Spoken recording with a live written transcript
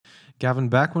Gavin,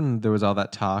 back when there was all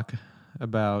that talk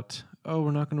about, we're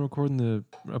not going to record in the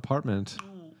apartment.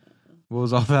 What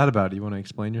was all that about? You want to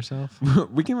explain yourself?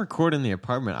 We can record in the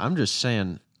apartment. I'm just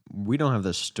saying we don't have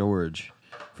the storage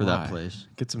for that place.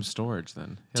 Get some storage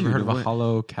then. Dude, Ever heard of a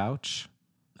hollow couch?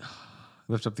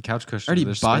 Lift up the couch cushion. I already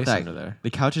There's bought space that. under there. The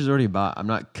couch is already bought. I'm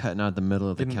not cutting out the middle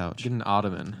of the couch. Get an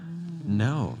ottoman.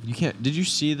 No, you can't. Did you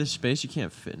see the space? You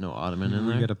can't fit no ottoman in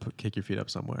there. You got to kick your feet up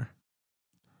somewhere.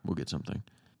 We'll get something,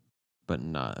 but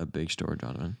not a big storage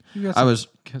ottoman. You got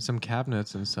some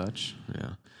cabinets and such.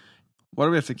 Yeah. Why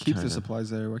do we have to keep the supplies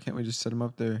there? Why can't we just set them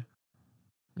up there?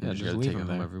 Yeah, just leave them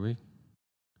home every week.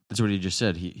 That's what he just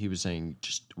said. He was saying,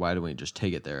 just why don't we just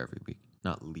take it there every week,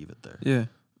 not leave it there? Yeah.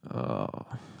 Oh,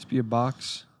 just be a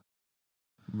box.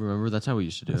 Remember, that's how we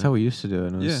used to do it. That's how we used to do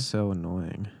it, and it was so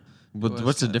annoying. But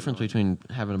what's the difference between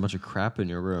having a bunch of crap in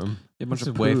your room? A bunch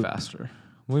of way faster.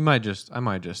 I might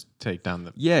just take down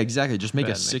the. Yeah, exactly. Just make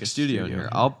a sick studio in here.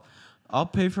 I'll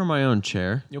pay for my own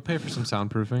chair. You'll pay for some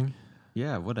soundproofing.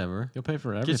 Yeah, whatever. You'll pay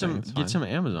for everything. Get some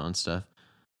Amazon stuff.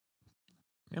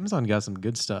 Amazon got some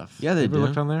good stuff. Yeah, they do. Ever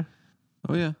looked on there?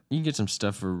 Oh yeah, you can get some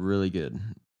stuff for really good.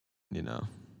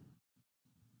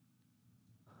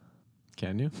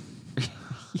 Can you?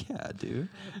 Yeah, dude.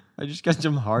 I just got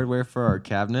some hardware for our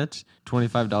cabinets.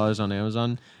 $25 on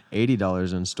Amazon,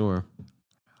 $80 in store.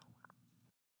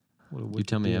 You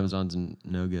tell me Amazon's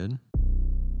no good?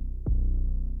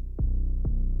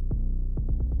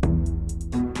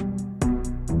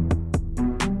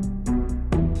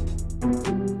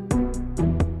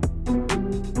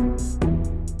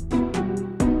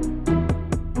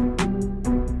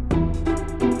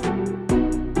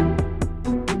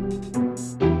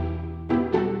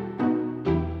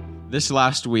 This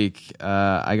last week,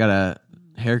 I got a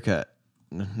haircut.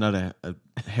 Not a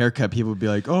haircut. People would be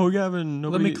like, "Oh, Gavin,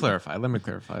 Let me clarify.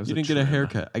 You didn't get a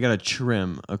haircut. I got a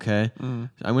trim. Okay.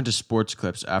 I went to Sports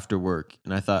Clips after work,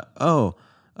 and I thought,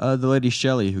 the lady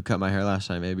Shelly who cut my hair last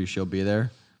time, maybe she'll be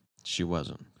there. She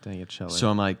wasn't. Dang it, Shelly. So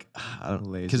I'm like,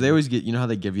 because they always get, how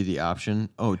they give you the option.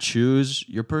 Oh, choose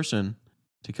your person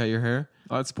to cut your hair.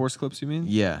 Oh, that's Sports Clips, you mean?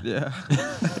 Yeah. Yeah.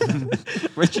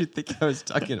 What you think I was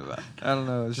talking about? I don't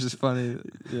know. It's just funny.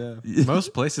 Yeah.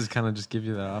 Most places kind of just give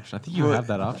you that option. I think you have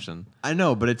that option. I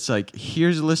know, but it's like,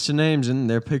 here's a list of names and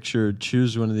their picture.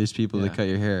 Choose one of these people to cut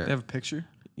your hair. They have a picture?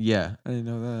 Yeah. I didn't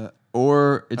know that.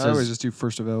 Or it says, I always just do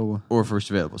first available. Or first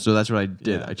available. So that's what I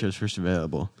did. Yeah. I chose first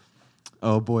available.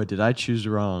 Oh boy, did I choose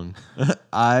wrong.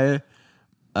 I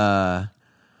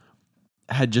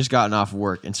had just gotten off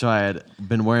work, and so I had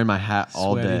been wearing my hat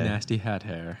all Sweaty, day. nasty hat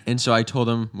hair. And so I told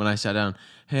him when I sat down,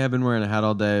 hey, I've been wearing a hat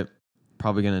all day.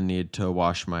 Probably going to need to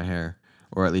wash my hair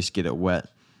or at least get it wet.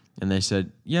 And they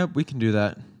said, yeah, we can do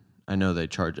that. I know they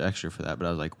charge extra for that, but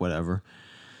I was like, whatever.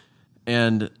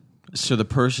 And so the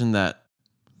person that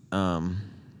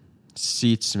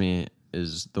seats me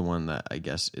is the one that I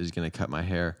guess is going to cut my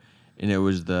hair. And it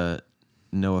was the,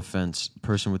 no offense,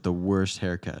 person with the worst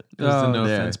haircut. It was the no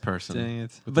offense person. Dang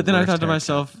it. But then I thought to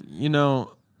myself,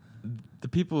 the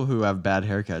people who have bad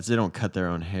haircuts, they don't cut their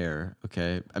own hair,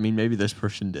 okay? I mean, maybe this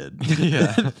person did.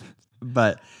 Yeah.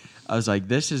 But I was like,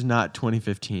 this is not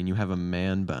 2015. You have a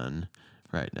man bun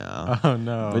right now. Oh,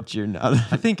 no. But you're not.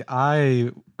 I think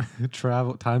I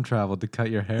time traveled to cut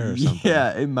your hair or something.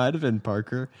 Yeah, it might have been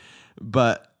Parker.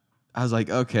 But I was like,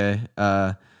 okay.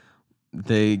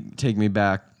 They take me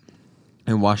back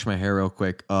and wash my hair real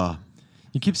quick.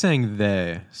 You keep saying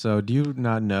they. So do you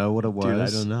not know what it was? Dude, I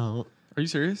don't know. Are you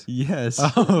serious? Yes.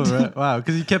 Oh, right. Wow.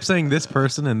 Because you kept saying this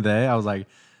person and they. I was like,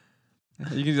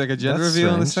 you can do like a gender That's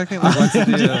reveal in a strange. second? Like, what's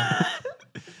the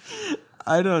deal?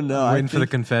 I don't know. waiting for the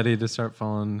confetti to start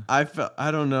falling. I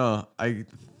don't know. I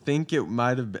think it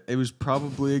might have been. It was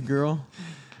probably a girl.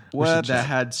 What? That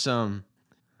had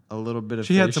a little bit of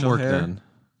She had some work hair. done.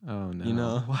 Oh, no. You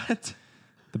know What?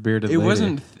 The bearded it lady.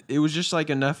 wasn't. It was just like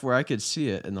enough where I could see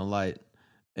it in the light,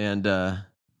 and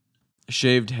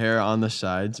shaved hair on the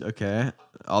sides. Okay,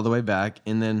 all the way back,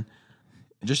 and then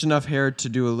just enough hair to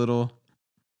do a little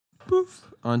poof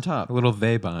on top. A little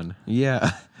they bun.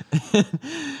 Yeah.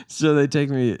 So they take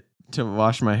me to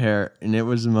wash my hair, and it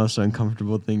was the most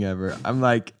uncomfortable thing ever. I'm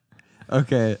like,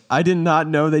 okay, I did not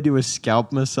know they do a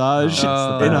scalp massage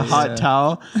Oh, in a yeah. hot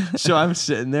towel. So I'm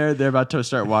sitting there. They're about to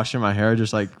start washing my hair,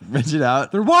 just like rinse it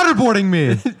out. They're waterboarding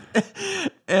me.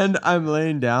 And I'm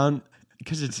laying down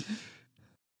because it's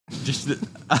just,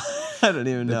 I don't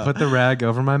even know. Put the rag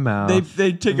over my mouth.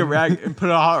 They take a rag and put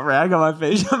a hot rag on my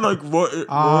face. I'm like, what?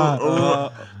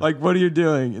 Like, what are you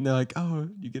doing? And they're like, oh,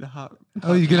 you get a hot.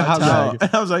 You get a hot towel. rag.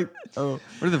 And I was like, oh.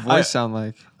 What did the voice sound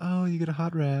like? Oh, you get a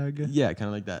hot rag. Yeah, kind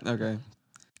of like that. Okay.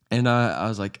 And I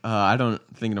was like, I don't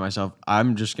think to myself,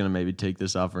 I'm just going to maybe take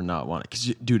this off or not want it.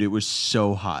 Because, dude, it was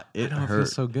so hot. It hurt. It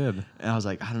feels so good. And I was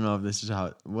like, I don't know if this is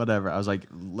how, whatever. I was like,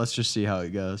 let's just see how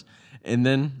it goes. And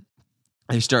then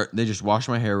they just wash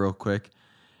my hair real quick.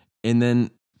 And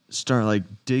then start like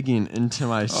digging into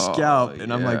my scalp.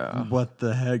 And I'm like, what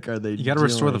the heck are they doing? You got to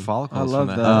restore the follicles. I love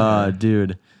from that.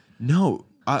 Dude. No.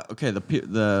 Okay,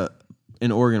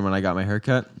 in Oregon when I got my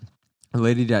haircut, the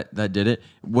lady that did it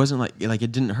wasn't like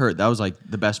it didn't hurt. That was like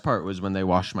the best part was when they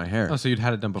washed my hair. Oh, so you'd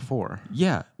had it done before?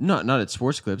 Yeah, not at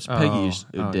Sports Clips. Peggy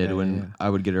did when I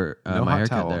would get her my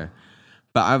haircut there.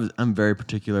 But I'm very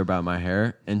particular about my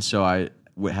hair, and so I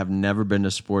have never been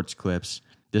to Sports Clips.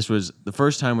 This was the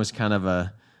first time was kind of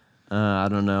a I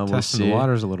don't know. Testing we'll see. The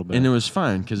waters a little bit, and it was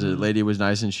fine because the lady was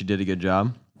nice and she did a good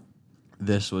job.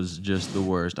 This was just the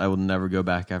worst. I will never go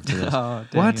back after this.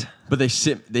 What? But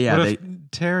they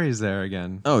Terry's there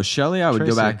again. Oh, Shelly, I would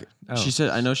go back. Oh. She said,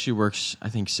 I know she works, I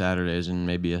think, Saturdays and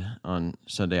maybe on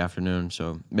Sunday afternoon,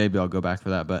 so maybe I'll go back for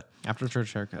that. But after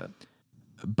church haircut.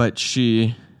 But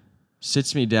she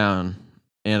sits me down,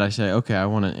 and I say, okay, I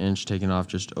want an inch taken off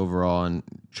just overall and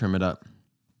trim it up.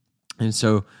 And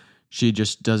so she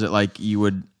just does it like you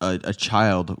would, a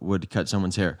child would cut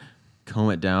someone's hair. Comb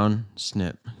it down,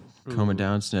 snip. Comb it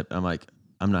down, snip. I'm like,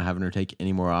 I'm not having her take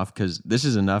any more off because this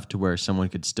is enough to where someone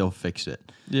could still fix it.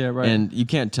 Yeah, right. And you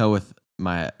can't tell with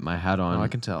my hat on. No, I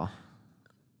can tell.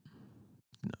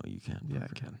 No, you can't. Yeah,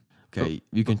 I can. Okay,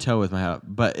 you can tell with my hat,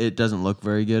 but it doesn't look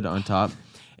very good on top.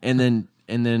 And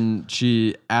then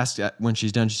she asked when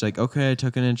she's done, she's like, okay, I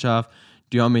took an inch off.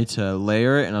 Do you want me to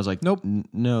layer it? And I was like, nope.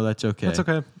 No, that's okay. That's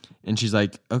okay. And she's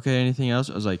like, okay, anything else?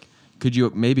 I was like, could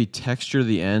you maybe texture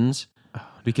the ends?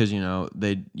 Because,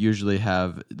 they usually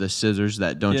have the scissors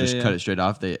that don't cut it straight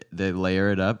off. They layer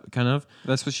it up, kind of.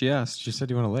 That's what she asked. She said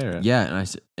you want to layer it. Yeah, and I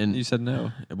said, and you said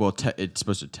no. Well, it's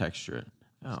supposed to texture it.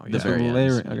 Oh, The yeah. very ends.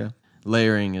 Layering. Okay.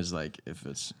 Layering is like if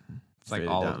it's like faded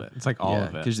all down. of it. It's like all of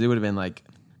it. Because they would have been like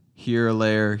here a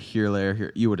layer,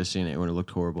 here. You would have seen it. It would have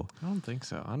looked horrible. I don't think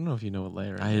so. I don't know if you know what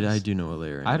layering I is. do know what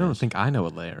layering is. I don't think I know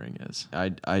what layering is.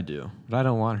 I do. But I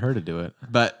don't want her to do it.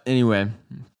 But anyway,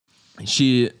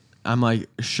 I'm like,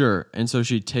 sure. And so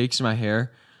she takes my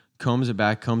hair, combs it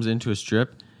back, combs it into a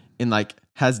strip, and like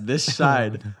has this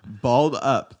side balled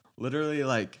up. Literally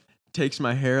like takes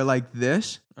my hair like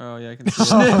this. Oh yeah, I can see it.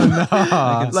 no.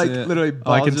 I can Like see it. literally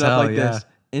balls can it tell, up like yeah. this.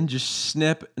 And just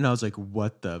snip. And I was like,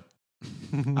 what the?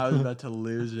 I was about to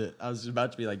lose it. I was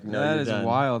about to be like, no, That you're is done.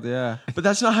 wild. Yeah. But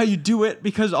that's not how you do it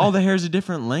because all the hair is a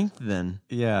different length then.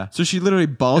 Yeah. So she literally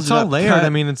balls It's it all up, layered. cut, I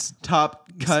mean, it's top,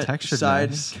 cut, textured side,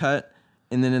 nice. cut,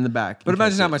 and then in the back. But you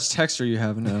imagine cut how it. much texture you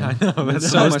have now. I know. That's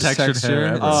so most much textured texture. hair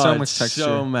ever. It's so it's much texture.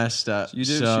 so messed up. You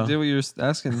did. So, She did what you were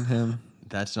asking him.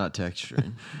 That's not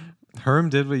texturing. Herm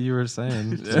did what you were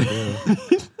saying to do.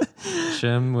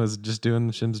 Shim was just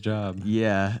doing Shim's job.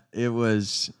 Yeah, it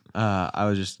was. I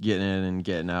was just getting in and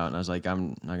getting out, and I was like,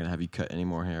 I'm not gonna have you cut any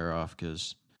more hair off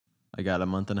because I got a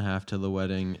month and a half till the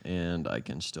wedding, and I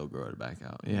can still grow it back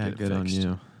out. and Yeah, get it good on fixed.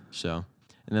 you. So,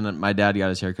 and then my dad got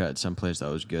his haircut at some place that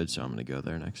was good, so I'm gonna go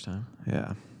there next time.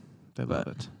 Yeah. They love But-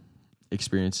 it.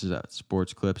 Experiences at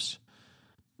Sports Clips,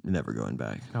 never going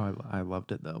back. No, I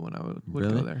loved it though when I would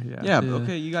Really? go there. Yeah. Yeah, Yeah.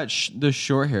 okay, you got the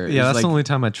short hair. Yeah, It's that's like, the only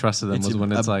time I trusted them was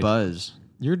when it's a like buzz.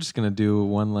 you're just gonna do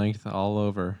one length all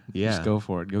over. Yeah. Just go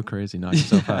for it. Go crazy. Knock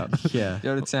yourself out. Yeah.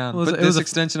 Go to town. Well, Put it was this a-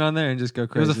 extension on there and just go It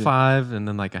crazy. was a 5 and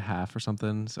then like a half or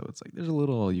something. So it's like there's a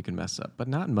little you can mess up, but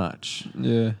not much.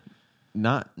 Yeah.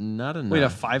 Not enough. Wait, a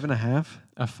 5.5?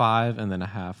 A 5 and then a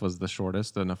half was the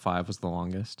shortest, and a 5 was the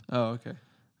longest. Oh, okay.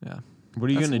 Yeah. What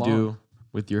are you That's going to long. do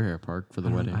with your hair, Park, for the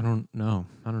wedding? I don't know.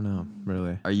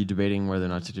 Really. Are you debating whether or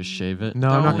not to just shave it? No,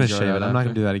 I'm not Don't. going to Grow shave it. out I'm not after?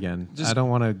 going to do that again. Just- I don't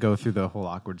want to go through the whole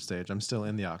awkward stage. I'm still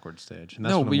in the awkward stage. And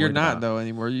that's No, what I'm but you're worried not about. though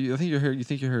anymore. I think your hair. You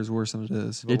think your hair is worse than it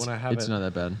is. But It's, when I have it's it- not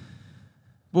that bad.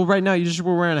 Well, right now you just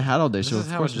were wearing a hat all day, This so is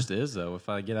of how course it just is, though. If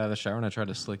I get out of the shower and I try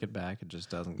to slick it back, it just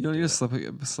doesn't. You don't do need to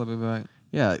it. slip it back.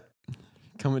 yeah,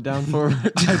 coming down forward.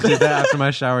 I did that after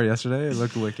my shower yesterday. It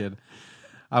looked wicked.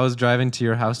 I was driving to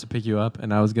your house to pick you up,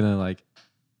 and I was gonna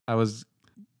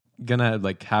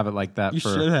have it like that. You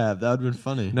for should have. That would have been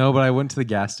funny. No, but I went to the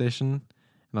gas station, and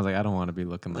I was like, I don't want to be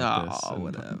looking like Oh, this. in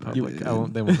whatever. public. You-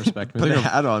 They won't respect me. Put They're a gonna,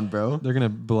 hat on, bro. they're gonna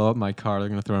blow up my car. They're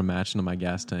gonna throw a match into my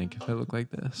gas tank if I look like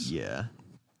this. Yeah.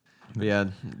 But yeah,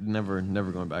 never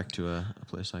going back to a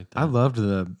place like that. I loved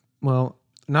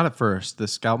not at first. The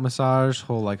scalp massage,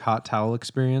 whole like hot towel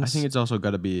experience. I think it's also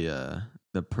got to be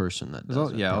the person that It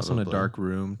was does it. also in a probably. dark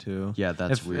room too. Yeah,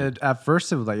 that's weird. At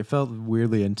first, it felt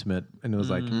weirdly intimate, and it was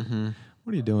like, Mm-hmm.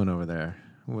 what are you doing over there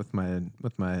with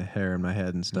my hair and my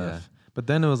head and stuff? Yeah. But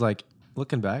then it was like,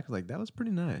 looking back, like that was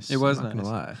pretty nice. It was I'm not nice.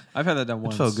 gonna lie. I've had that done It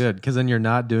once. felt good because then you're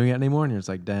not doing it anymore, and you're just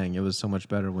like, dang, it was so much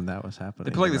better when that was happening.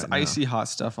 They put like than this right now. icy hot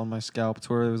stuff on my scalp to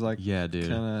where it was like Yeah, dude.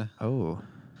 kind of. Oh,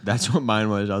 That's what mine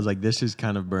was. I was like, this is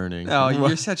kind of burning. Oh,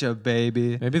 you're such a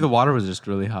baby. maybe the water was just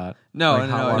really hot. No, Like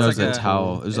no, hot no. water No, it It's was like the a,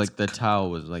 towel. It was like the towel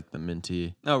was like the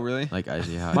minty, Oh, really? like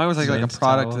icy hot. Mine was like a Mint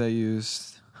product towel. they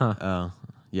used. Oh,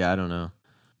 yeah, I don't know.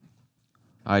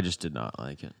 I just did not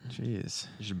like it. Jeez.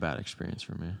 It's a bad experience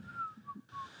for me.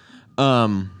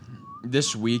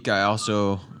 This week I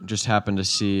also just happened to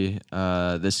see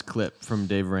this clip from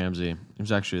Dave Ramsey. It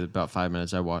was actually about 5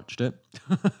 minutes. I watched it,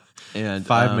 and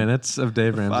 5 minutes of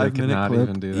Dave Ramsey. I could 5-minute not clip.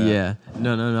 even do that. Yeah,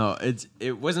 no.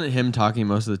 It wasn't him talking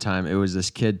most of the time. It was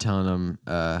this kid telling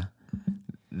him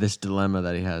this dilemma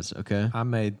that he has. Okay, I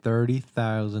made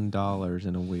 $30,000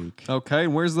 in a week. Okay,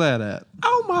 where's that at?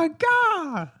 Oh my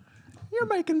god! You're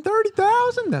making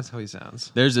 $30,000. That's how he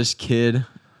sounds. there's this kid,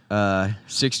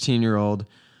 16-year-old.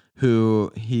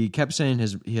 Who he kept saying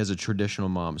he has a traditional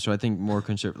mom, so I think more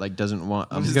conservative, like doesn't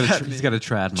want. He's got a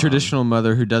trad mom. Traditional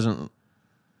mother who doesn't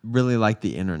really like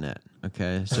the internet.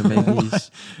 Okay, so maybe he's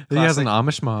He has an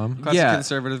Amish mom. Classic Yeah.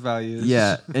 conservative values.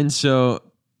 yeah, and so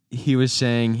he was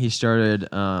saying he started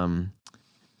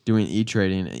doing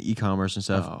e-trading, e-commerce and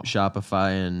stuff, Oh.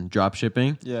 Shopify and drop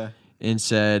shipping, Yeah. and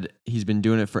said he's been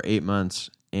doing it for 8 months,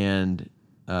 and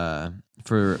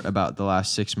for about the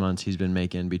last 6 months he's been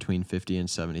making between $50,000 and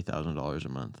 $70,000 a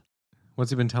month.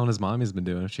 What's he been telling his mom he's been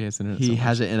doing? If she hates the internet, He so much?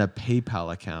 has it in a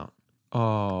PayPal account.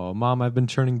 Oh, mom, I've been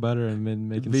churning butter and been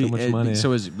making so much money.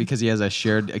 So is because he has a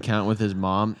shared account with his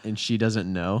mom and she doesn't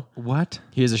know. What?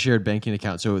 He has a shared banking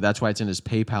account, so that's why it's in his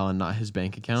PayPal and not his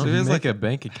bank account. So he has Make like a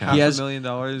bank account. half He has-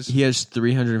 $1,000,000 He has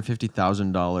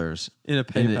 $350,000 in a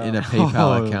PayPal. in a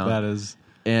PayPal Oh, account, that is.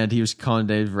 and he was calling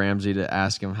Dave Ramsey to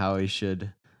ask him how he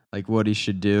should, like, what he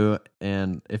should do,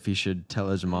 and if he should tell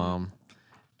his mom.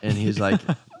 And he's like,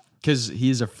 because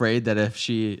he's afraid that if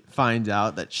she finds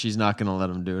out that she's not going to let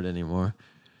him do it anymore,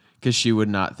 because she would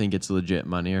not think it's legit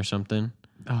money or something.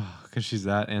 Oh, because she's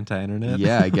that anti-internet.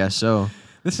 Yeah, I guess so.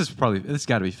 This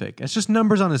got to be fake. It's just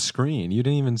numbers on a screen. You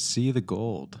didn't even see the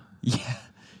gold. Yeah.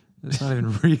 It's not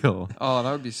even real. Oh,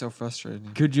 that would be so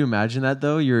frustrating. Could you imagine that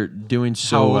though? You're doing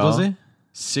so How old well. was he?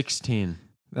 16.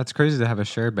 That's crazy to have a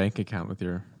shared bank account with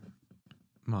your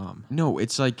mom. No,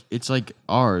 it's like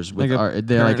ours with Like a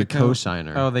they're like a parent account?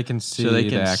 cosigner. Oh, they can see so they the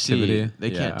can activity. see. They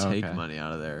can't Yeah, take okay. money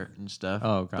out of there and stuff.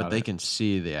 Oh, got but they it. can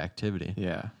see the activity.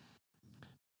 Yeah,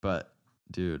 But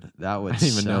dude, that would I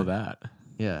didn't even know suck. that.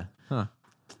 Yeah. Huh.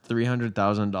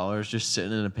 $300,000 just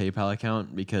sitting in a PayPal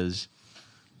account because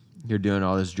you're doing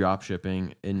all this drop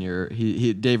shipping and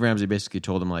Dave Ramsey basically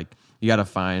told him, like, you got to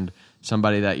find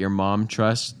somebody that your mom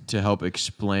trusts to help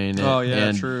explain it Oh, yeah,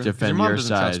 and true. 'Cause Your defend mom your doesn't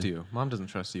side. trust you. Mom doesn't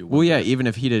trust you. Well, yeah, even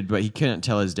if he did, but he couldn't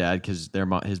tell his dad because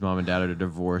his mom and dad are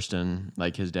divorced, and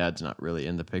like his dad's not really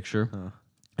in the picture,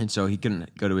 and so he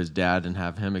couldn't go to his dad and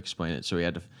have him explain it. So he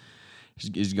had to.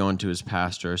 He's going to his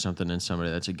pastor or something, and somebody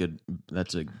that's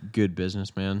a good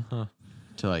businessman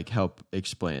to like help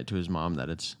explain it to his mom that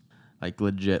it's like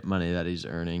legit money that he's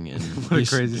earning, and What a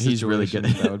crazy he's really good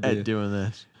situation that would be. at doing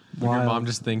this. When your Wild. mom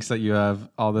just thinks that you have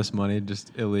all this money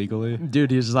just illegally.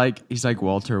 Dude, he's like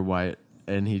Walter White,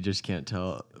 and he just can't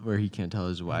tell he can't tell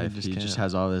his wife. just He just can't.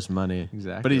 has all this money,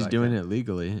 Exactly but he's like doing that. it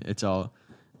legally. It's all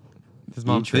His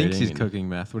mom e-trading thinks he's and- cooking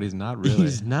meth, but he's not really.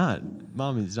 He's not,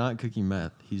 Mom. He's not cooking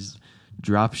meth. He's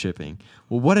drop shipping.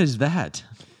 Well, what is that?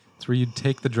 It's where you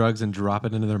take the drugs and drop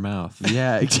it into their mouth.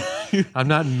 Yeah, exactly. I'm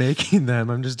not making them.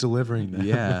 I'm just delivering them.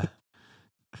 yeah,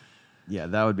 yeah.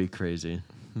 That would be crazy.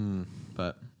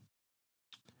 But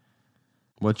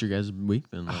what's your guys' week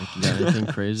been like? You got anything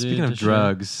crazy? Speaking to of share?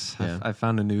 drugs, Yeah. I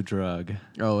found a new drug.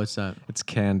 Oh, what's that? It's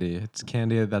candy. It's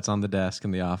candy that's on the desk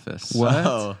in the office.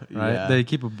 Oh, Right? yeah. They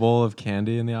keep a bowl of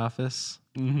candy in the office.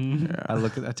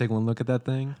 Mm-hmm. I take one look at that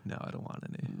thing. No, I don't want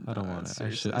any. I don't No, want it.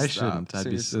 seriously, I stop. shouldn't.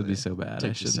 It'd be Seriously. so bad. I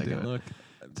Take a shouldn't do second it. look.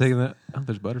 Taking that. Oh,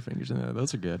 there's Butterfingers in there.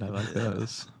 Those are good. I like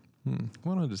those. Why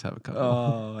don't I just have a couple?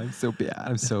 Oh, I'm so bad.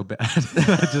 I'm so bad.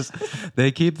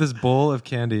 They keep this bowl of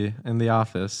candy in the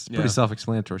office. It's pretty Yeah.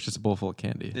 self-explanatory. It's just a bowl full of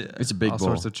candy. Yeah. It's a big all bowl.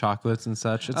 sorts of chocolates and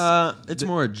such. It's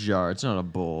more a jar. It's not a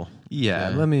bowl. Yeah,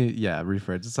 Yeah.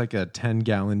 rephrase. It's like a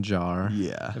 10-gallon jar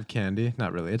Yeah, of candy.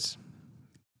 Not really.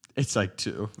 It's like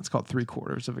 2. called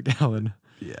 3/4 of a gallon.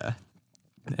 Yeah.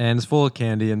 And it's full of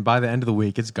candy, and by the end of the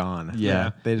week, it's gone.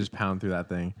 Yeah. They just pound through that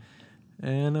thing.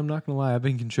 And I'm not going to lie, I've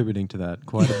been contributing to that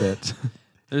quite a bit.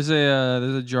 There's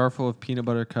a jar full of peanut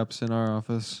butter cups in our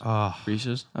office. Oh,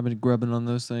 Reese's. I've been grubbing on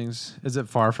those things. is it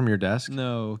far from your desk?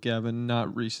 No, Gavin,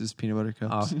 not Reese's peanut butter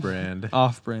cups. Off-brand.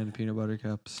 Off-brand peanut butter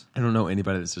cups. I don't know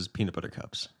anybody that says peanut butter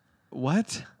cups.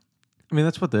 What? I mean,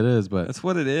 that's what that is, but That's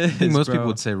what it is. I think most bro. people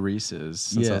would say Reese's.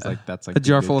 Since I was Yeah. like, that's like A the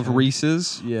jar good full of kind.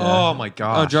 Reese's. Yeah. Oh my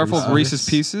gosh! A jar full of Reese's. Reese's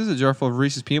Pieces. A jar full of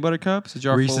Reese's peanut butter cups. A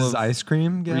jar full Reese's of ice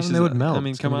cream. Gavin, Reese's. they would melt. I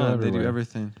mean, It's come gonna go on, they do everywhere.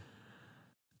 everything.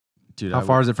 Dude, How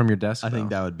far is it from your desk? I think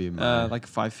though? that would be my. Like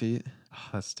 5 feet. Oh,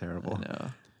 that's terrible. I know.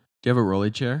 Do you have a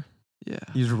rolly chair? Yeah.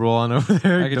 You just roll on over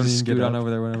there. I can don't just even get scoot on up. over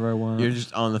there whenever I want. You're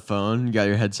just on the phone. You got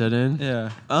your headset in. Yeah.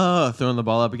 Oh, throwing the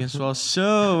ball up against the wall.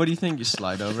 So, what do you think? You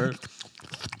slide over.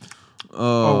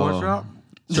 Oh, what's up?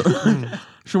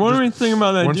 So, what do you think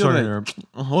about that One deal? second that-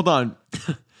 here. Hold on.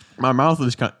 My mouth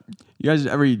is kind. You guys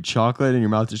ever eat chocolate and your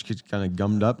mouth just gets kind of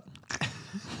gummed up?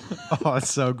 Oh, it's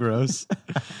so gross.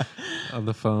 On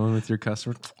the phone with your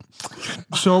customer.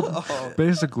 So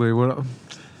basically, what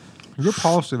your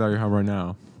policy that you have right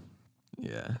now?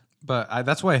 Yeah. But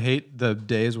that's why I hate the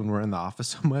days when we're in the office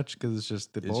so much because it's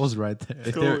just the bowl's right there.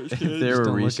 If there Just were don't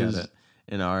look Reese's at it.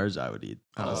 in ours, I would eat.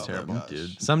 that's my terrible, gosh.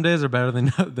 dude. Some days are better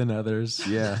than others.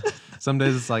 Yeah. Some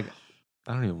days it's like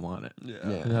I don't even want it. Yeah.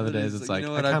 And other days it's like you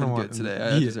know I what? I've kind of been want good today.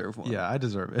 I deserve one. Yeah, I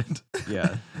deserve it.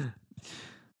 Yeah.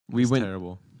 We It's went.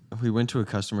 terrible. We went to a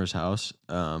customer's house.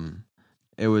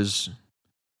 It was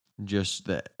just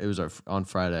that it was on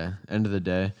Friday, end of the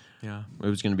day. Yeah. It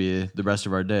was going to be the rest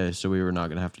of our day, so we were not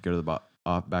going to have to go to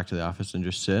the back to the office and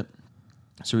just sit.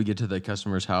 So we get to the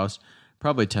customer's house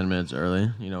probably 10 minutes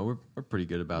early. You know, we're pretty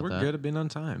good about We're that. good at being on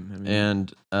time. I mean,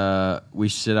 And we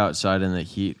sit outside in the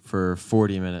heat for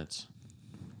 40 minutes,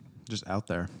 just out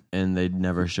there. and they'd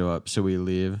never show up. So we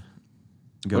leave.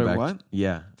 Go Wait, back. what?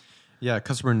 Yeah. Yeah,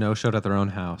 customer no showed at their own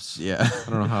house. Yeah. I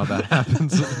don't know how that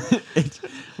happens.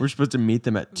 We're supposed to meet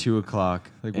them at 2:00.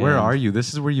 Like, where are you?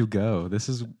 This is where you go. This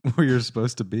is where you're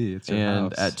supposed to be. It's your And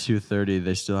house. at 2:30,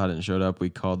 they still hadn't showed up.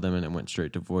 We called them, and it went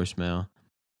straight to voicemail.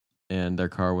 And their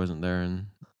car wasn't there, and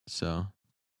so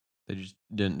they just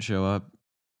didn't show up,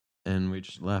 and we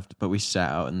just left. But we sat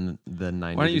out in the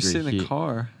 90 Why don't you degree sit in the heat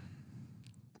car?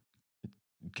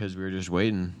 because we were just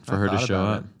waiting for I her to thought show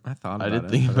about up. it. I thought I about did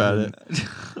it. think but about I it. didn't-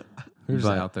 We're just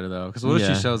But- out there though, because what if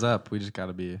Yeah. she shows up? We just got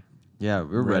to be. Yeah,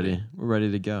 we're Ready. ready. We're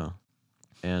ready to go.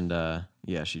 And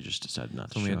yeah, she just decided not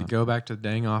to So we show had to up. go back to the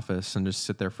dang office and just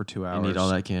sit there for 2 hours And eat all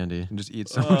that candy. and just eat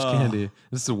so much Ugh. candy.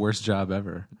 This is the worst job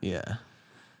ever. Yeah.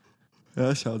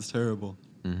 That sounds terrible.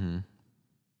 Mm-hmm.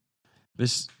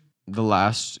 The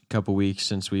last couple weeks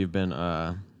since we've been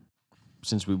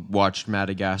since we watched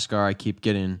Madagascar, I keep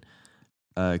getting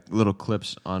little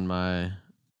clips on my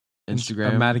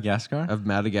Instagram Of Madagascar. of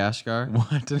Madagascar.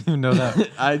 What? I didn't even know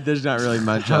that. There's not really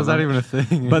much. How's of that them. even a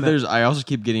thing? But I also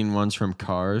keep getting ones from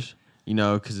Cars. You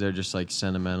know, because they're just like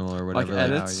sentimental or whatever. Like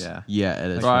edits? Oh, yeah. Yeah,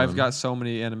 edits. Bro, I've from- got so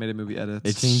many animated movie edits.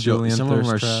 It's King so, Julian some of them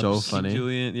are Thirst so Traps. funny.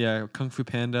 Julian, yeah, Kung Fu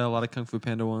Panda, a lot of Kung Fu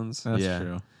Panda ones. That's Yeah.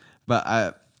 true.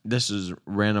 But this is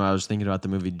random. I was thinking about the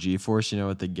movie G-Force. You know,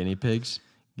 with the guinea pigs.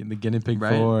 Getting the guinea pig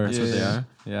Right? for. That's what they Yeah. are.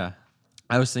 Yeah.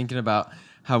 I was thinking about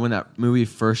how when that movie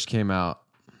first came out,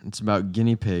 it's about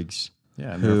guinea pigs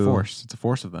Yeah. And they're a Who- force. It's a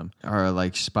force of them. are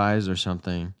like spies or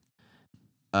something.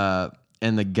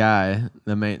 And the guy,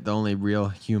 the only real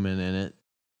human in it,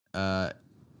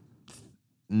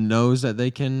 knows that they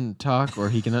can talk or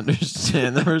he can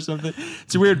understand them or something.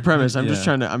 It's a weird premise. I'm just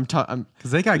Yeah. trying to. I'm.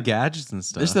 Because they got gadgets and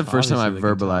stuff. This is the first time I've Obviously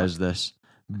they can verbalized this,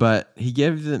 but he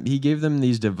gave them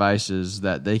these devices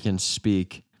that they can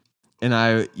speak, and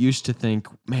I used to think,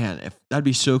 man, if that'd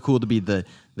be so cool to be the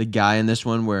guy in this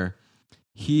one where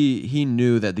he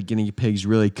knew that the guinea pigs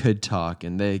really could talk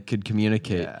and they could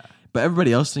communicate, Yeah. but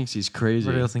everybody else thinks he's crazy.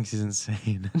 Everybody else thinks he's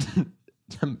insane.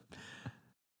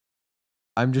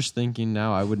 I'm just thinking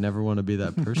now I would never want to be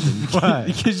that person. Why?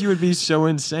 Because you would be so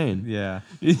insane. yeah.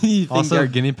 You think Also, they're-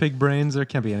 guinea pig brains. There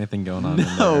can't be anything going on. in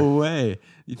there. no way.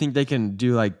 You think they can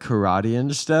do like karate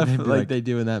and stuff Maybe, like like, they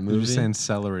do in that They're movie? just saying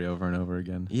celery over and over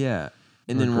again. Yeah.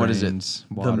 And Or then what is it? grains,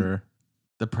 Water.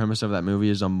 The premise of that movie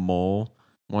is a mole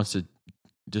wants to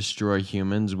destroy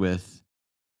humans with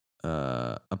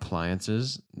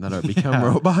appliances that are become Yeah.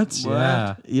 robots.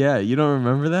 Yeah. Yeah, you don't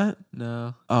remember that?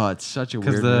 No. Oh, it's such a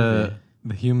Because weird movie.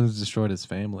 the humans destroyed his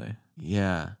family.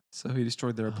 Yeah. So he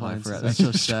destroyed their Oh, I appliances. forgot. That's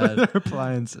so sad. Their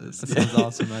appliances. That sounds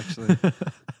awesome, actually.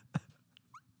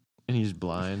 And he's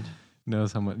blind.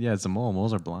 Knows how much. Yeah, it's a mole.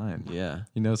 Moles are blind. Yeah.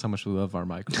 He knows how much we love our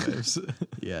microwaves.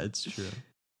 Yeah, it's true.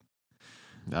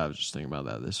 I was just thinking about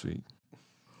that this week.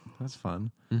 That's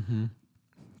fun. Mm-hmm.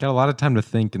 Got a lot of time to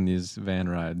think in these van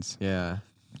rides. Yeah.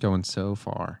 Going so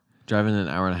far. Driving an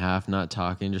hour and a half, not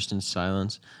talking, just in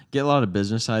silence. Get a lot of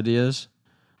business ideas.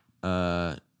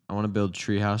 I want to build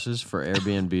tree houses for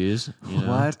Airbnbs. You know?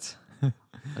 What?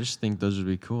 I just think those would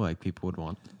be cool. Like people would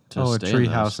want to a stay in tree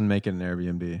those. house and make it an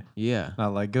Airbnb. Yeah.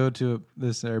 Not like go to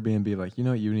this Airbnb. Like you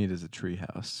know what you need is a tree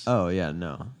house. Oh yeah,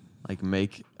 no. Like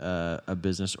make a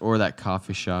business or that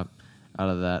coffee shop out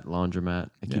of that laundromat.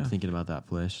 I keep thinking about that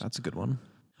place. That's a good one.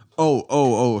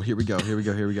 Oh, here we go.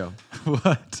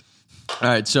 What? All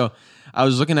right, so I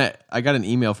was looking at I got an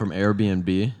email from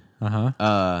Airbnb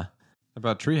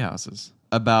About tree houses.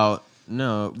 about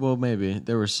maybe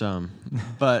there were some,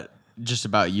 but just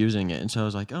about using it. And so I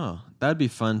was like, "Oh, that'd be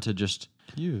fun to just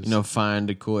find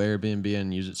a cool Airbnb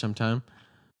and use it sometime."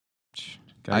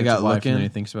 I got looking and he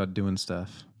thinks about doing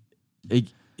stuff.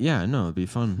 It'd be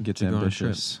fun. Gets to go on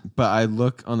ambitious. trips. But I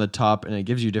look on the top and it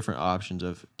gives you different options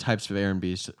of types of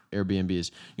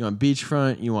Airbnbs. You want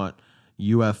beachfront, you want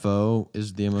UFO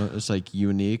is it's like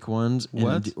unique ones.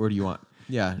 What? Or do you want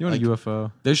You want a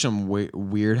UFO? There's some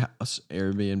weird house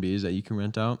Airbnbs that you can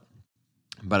rent out.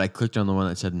 But I clicked on the one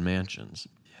that said mansions,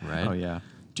 right? Oh yeah.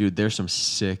 Dude, there's some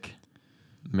sick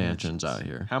mansions out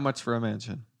here. How much for a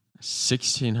mansion?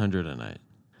 $1,600 a night.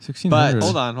 1,600.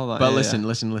 Hold on. But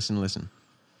listen.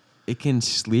 It can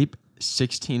sleep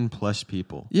 16 plus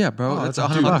people. Yeah, bro, Oh, that's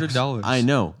that's $100. I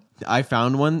know. I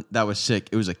found one that was sick.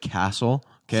 It was a castle.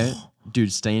 Okay,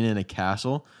 dude, staying in a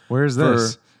castle. Where's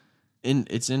this?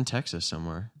 It's in Texas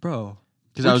somewhere. Bro.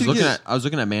 Because I was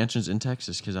looking at mansions in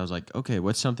Texas because I was like, okay,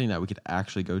 what's something that we could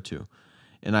actually go to?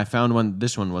 And I found one.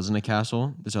 This one wasn't a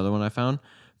castle. This other one I found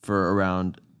for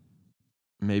around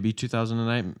maybe 2,000 a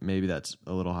night. Maybe that's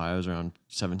a little high. It was around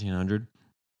 1,700.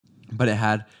 But it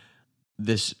had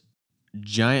this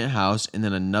giant house and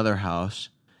then another house,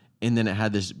 and then it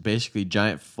had this basically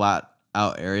giant flat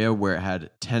out area where it had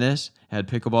tennis, it had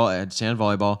pickleball, it had sand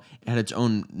volleyball, it had its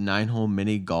own 9-hole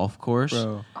mini golf course.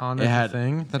 Bro. It had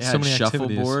thing. That's it so had many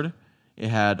activities. shuffleboard. It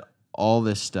had all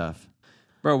this stuff.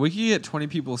 Bro, we could get 20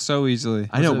 people so easily.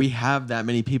 I know we have that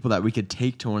many people that we could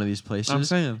take to one of these places. I'm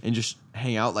saying. And just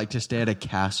hang out, like to stay at a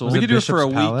castle. We could do it for a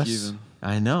Bishop's week Palace? even.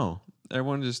 I know,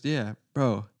 Everyone just,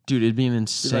 bro. dude. It'd be an Be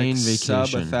insane like vacation.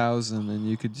 Sub 1,000 and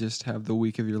you could just have the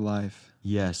week of your life.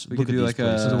 Yes, We look could at do these like a-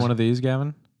 places. Is it one of these,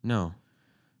 Gavin? No,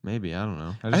 maybe I don't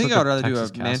know. I think I would rather do a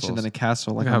mansion than a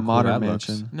castle, like Look how a cool modern that looks.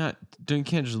 mansion. You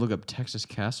can't just look up Texas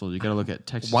castles. You got to look at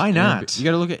Texas. Why not? You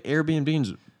got to look at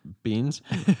Airbnbs. Airbnbs.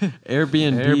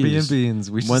 Airbnbs.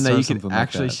 We should One that start you something can like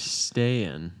actually that. stay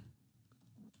in.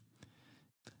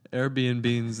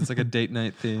 Airbnbs. It's like a date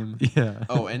night theme. Yeah.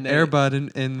 Oh, and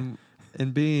Airbud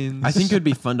and beans. I think it would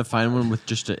be fun to find one with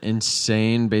just an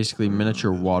insane, basically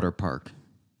miniature water park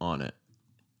on it,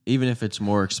 even if it's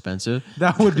more expensive.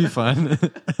 That would be fun.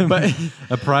 But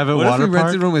a private what water if we park.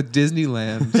 rented one with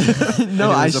Disneyland?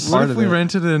 no, I was a What part if of we it.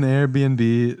 rented an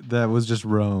Airbnb that was just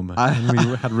Rome and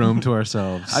we had Rome to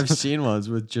ourselves? I've seen ones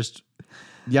with just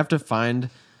you have to find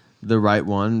the right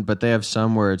one, but they have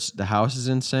some where it's the house is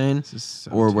insane, This is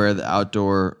so or where the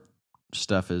outdoor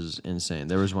stuff is insane.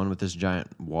 There was one with this giant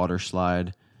water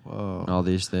slide Whoa. and all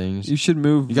these things. You should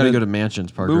move. You got to go to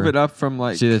mansions, Parker. Move it up from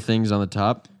like. See the things on the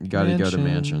top? You got to go to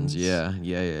mansions. Mansions.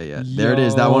 Yeah. There it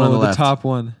is. That one on the left. top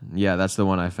one. Yeah, that's the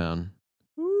one I found.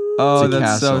 Oh, It's a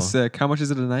that's so castle. sick. How much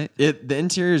is it a night? The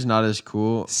interior is not as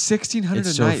cool. 1,600 It's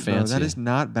a so night, bro. fancy. That is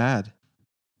not bad.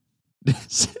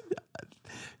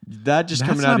 That just That's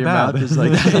coming out of your not mouth bad. is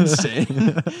like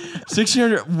insane.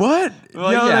 1,600. What?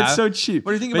 Well, Yo, yeah. that's so cheap.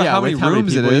 What do you think But about how with many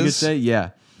rooms it people you could is? stay? Yeah.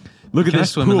 Look at Can I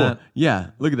this swim in pool. that? Yeah.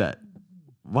 Look at that.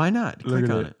 Why not? Look Click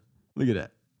at on it. it. Look at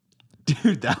that.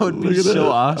 Dude, that would be Look at so that.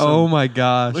 awesome. Oh my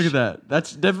gosh. Look at that.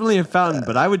 That's definitely a fountain,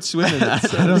 but I would swim in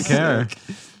that. I don't care.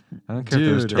 I don't care if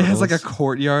Dude. there's It has like a turtles.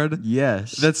 courtyard.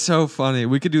 Yes. That's so funny.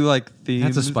 We could do like themed.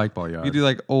 That's a spike ball yard. We could do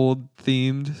like old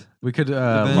themed. We could then-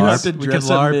 LARP. You have to We could dress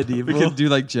up LARP. medieval. We could do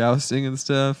like jousting and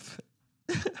stuff.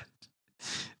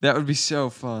 That would be so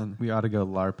fun. We ought to go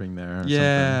LARPing there. Or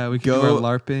Yeah, we could do Go- our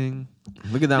LARPing.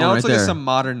 Look at that Now one let's right look there. at some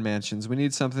modern mansions. We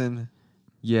need something.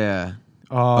 Yeah.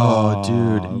 Oh,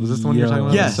 dude. Was this the one you're talking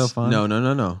about? Yes. That's so fun.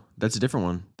 No. That's a different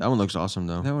one. That one looks awesome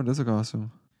though. That one does look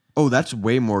awesome. Oh, that's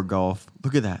way more golf.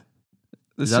 Look at that.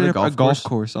 This that a golf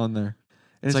course on there.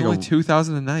 And it's like only a-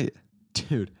 2,000 a night.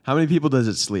 Dude, how many people does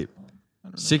it sleep?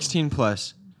 16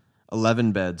 plus,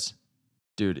 11 beds.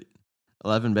 Dude,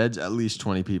 11 beds, at least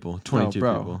 20 people, 22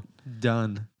 bro. people.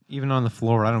 Done. Even on the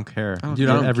floor, I don't care. I don't Dude,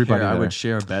 care. I don't everybody care. I there. would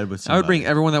share a bed with I somebody. would bring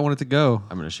everyone that wanted to go.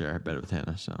 I'm going to share a bed with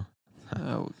Hannah, so.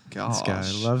 Oh, gosh.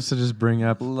 This guy loves to just bring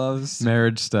up Loves.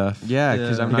 marriage stuff. Yeah,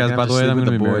 because Yeah. I'm You not guys, gonna by have the to way, sleep I'm with going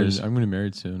to the be married. boys. I'm going to be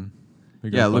married soon. You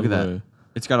Yeah, guys, look by at the that. way.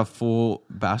 It's got a full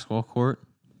basketball court.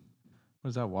 What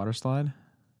is that, water slide?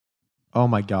 Oh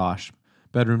my gosh.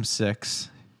 Bedroom 6.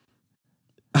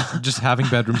 Just having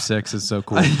bedroom 6 is so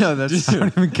cool. I know, that's I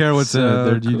don't even care what's in it. so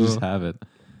There, you just cool. have it.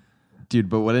 Dude,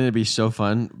 but wouldn't it be so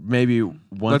fun? Maybe once.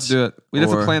 Let's do it. We'd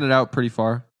have to plan it out pretty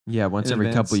far. Yeah, once in every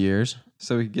advance. couple years.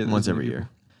 So we could get Once as many every people. year.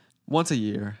 Once a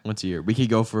year. Once a year. We could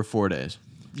go for 4 days.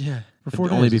 Yeah. For 4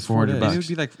 It'd only days, be it's 4 $400 days. It bucks. would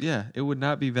be like, yeah, it would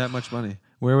not be that much money.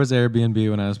 Where was Airbnb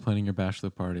when I was planning your bachelor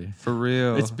party? For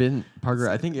real. It's been, Parker,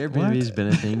 I think Airbnb has been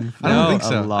a thing for I don't No, think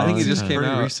so. a long I think it just just came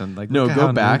pretty out. recent. Like, No, look at go how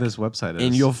new back this website is.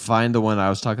 and you'll find the one I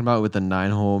was talking about with the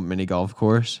 9-hole mini golf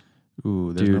course.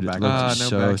 Ooh, there's Dude, no it back. looks no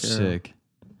so back arrow. sick.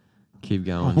 Keep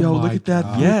going. Oh my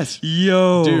God. Yes.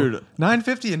 Yo. Dude.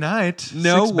 $9.50 a night.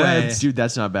 No 6 way. beds. Dude,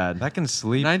 that's not bad. That can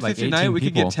sleep $9.50 like 18 night, we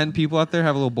could people. get 10 people out there,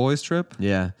 have a little boys trip.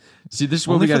 Yeah. See, this is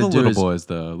what Only we for got the to do little is boys,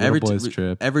 though. Little boys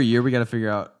trip. every year we got to figure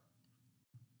out.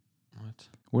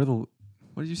 What? What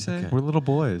did you say? Okay. We're little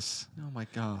boys. Oh my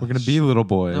god. We're gonna be little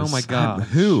boys. Oh my god.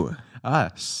 Who?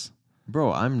 Us.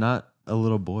 Bro, I'm not a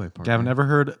little boy, Parker. Gavin, ever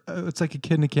heard? It's like a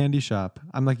kid in a candy shop.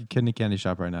 I'm like a kid in a candy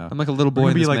shop right now. I'm like a little We're boy gonna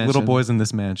in be this like little mansion. boys in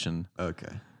this mansion.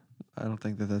 Okay. I don't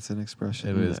think that that's an expression.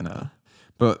 It is now.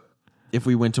 But if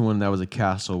we went to one that was a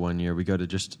castle one year, we go to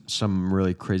just some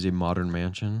really crazy modern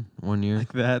mansion one year.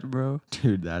 Like that, bro.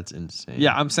 Dude, that's insane.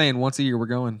 Yeah, I'm saying once a year we're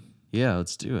going. Yeah,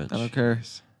 let's do it. I don't care.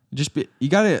 Just be, you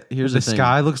got to, here's the the thing.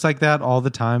 sky looks like that all the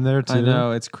time there too. I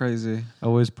know, it's crazy.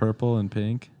 Always purple and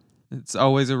pink. It's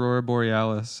always Aurora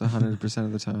Borealis 100%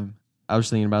 of the time. I was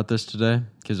thinking about this today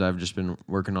because I've just been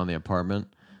working on the apartment.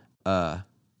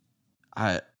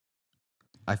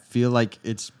 I feel like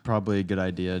it's probably a good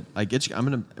idea. Like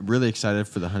I'm really excited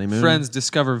for the honeymoon. Friends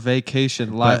discover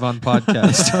vacation live on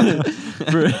podcast.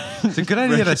 It's a good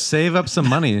idea to save up some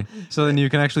money so then you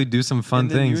can actually do some fun And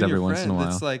then you things and every your once in a friend, while.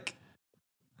 It's like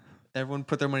everyone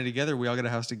put their money together. We all get a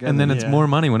house together. And then it's Yeah. more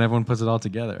money when everyone puts it all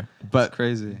together. But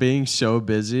crazy. being so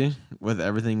busy with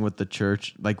everything with the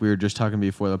church, like we were just talking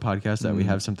before the podcast, that we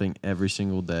have something every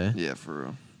single day. Yeah, for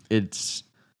real. It's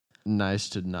nice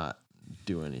to not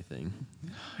do anything.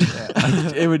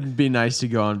 Like, it would be nice to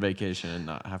go on vacation and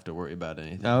not have to worry about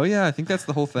anything. Oh yeah, I think that's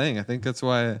the whole thing. I think that's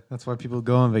why That's why people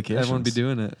go on vacation. everyone be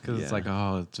doing it. Because it's Yeah. like,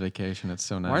 oh, it's vacation. It's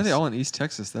so nice. Why are they all in East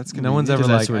Texas? That's gonna No be one's neat. ever Because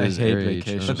like, that's where I his hate area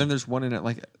vacation. chose. But then there's one in it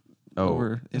like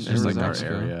over in It's just like Arizona. our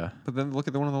Mexico. area. But then look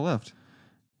at the one on the left.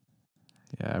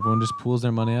 Yeah, everyone just pools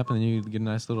their money up and then you get a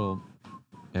nice little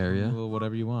Area.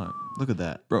 whatever you want. Look at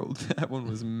that. Bro, that one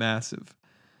was massive.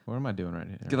 What am I doing right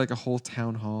here? Get like a whole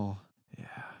town hall. Yeah.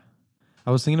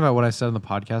 I was thinking about what I said on the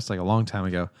podcast like a long time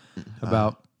ago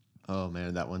about Oh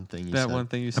man, that one thing you That said. one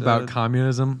thing you said. about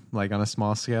communism, like on a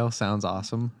small scale, sounds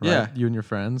awesome. Right? Yeah. You and your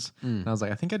friends. Mm. And I was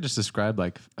like, I think I just described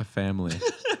like a family.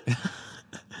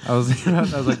 I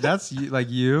was like, that's you, like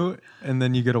you, and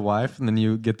then you get a wife, and then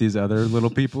you get these other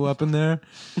little people up in there,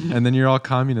 and then you're all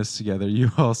communists together. You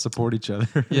all support each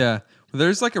other. Yeah. Well,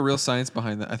 there's like a real science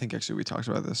behind that. I think actually we talked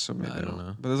about this, so maybe I don't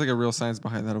know. But there's like a real science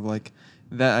behind that of like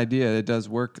that idea. It does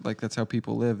work. Like that's how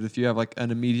people live. If you have like an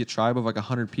immediate tribe of like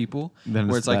 100 people, Then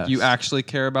where it's it's like you best. actually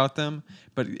care about them,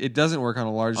 but it doesn't work on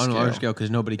a large On scale. a large scale because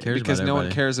nobody cares because about no one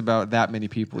everybody. cares about that many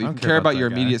people. You I can don't care care about about your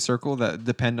that guy. immediate circle that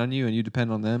depend on you and you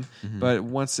depend on them. But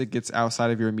once it gets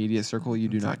outside of your immediate circle, you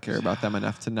do not care about them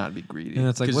enough to not be greedy. And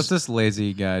it's like, 'Cause- what's this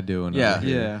lazy guy doing? Yeah. over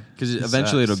here? Yeah. Because It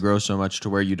eventually sucks. it'll grow so much to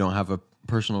where you don't have a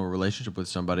personal relationship with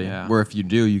somebody. Yeah. Where if you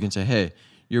do, you can say, "Hey,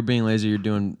 you're being lazy. You're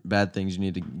doing bad things. You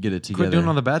need to get it together." Quit doing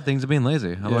all the bad things and being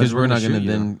lazy. Otherwise because we're not going going to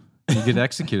to then. You get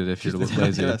executed if you're lazy.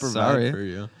 gonna provide for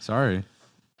you. Sorry.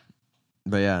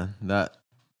 But yeah, that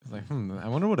It's like, I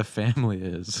wonder what a family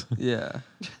is. Yeah.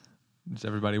 Just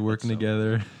everybody working so.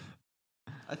 together.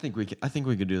 I think we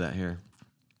could do that here.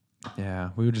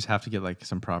 Yeah, we would just have to get like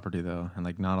some property though, and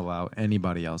like not allow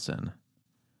anybody else in.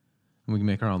 And we can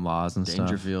make our own laws and stuff.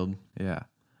 Dangerfield. Yeah,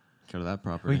 Go to that we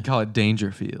property. can call it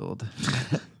Dangerfield.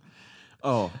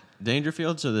 Oh,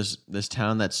 Dangerfield. So this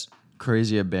town that's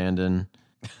crazy abandoned.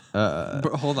 Bro,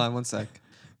 hold on one sec.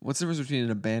 What's the difference between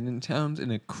an abandoned town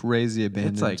and a crazy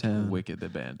abandoned It's like town? wicked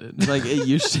abandoned. It's like it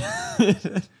used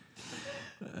to.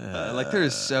 Like there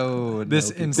is so This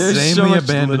no people. There's so insanely much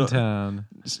abandoned little- town.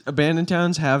 Abandoned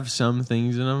towns have some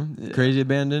things in them. Yeah. Crazy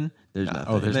abandoned. There's Nah,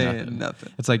 nothing. Oh, there's they- nothing.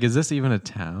 nothing. It's like, is this even a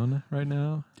town right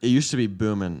now? It used to be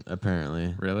booming.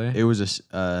 Apparently, Really? it was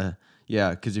yeah.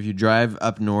 Because if you drive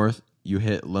up north, you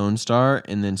hit Lone Star,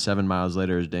 and then 7 miles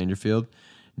later is Dangerfield.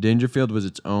 Dangerfield was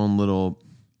its own little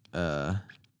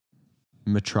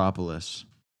metropolis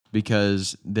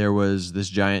because there was this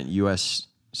giant U.S.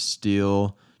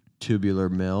 steel tubular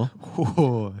mill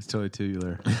Oh, it's totally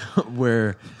tubular.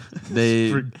 where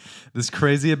they This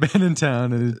crazy abandoned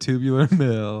town in a tubular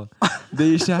mill. they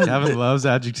used to have Gavin loves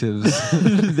adjectives.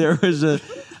 there was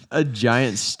a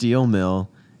giant steel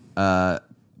mill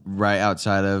right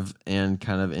outside of and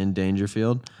kind of in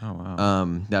Dangerfield Oh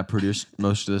wow. that produced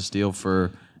most of the steel for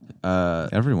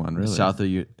Everyone, really. south of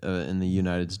in the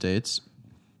United States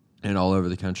and all over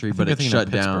the country, but you're it thinking shut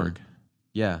of down. Pittsburgh.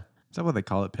 Yeah, Is that what they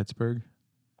call it, Pittsburgh?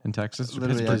 In Texas?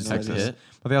 Literally, I have Pittsburgh, no Texas. idea.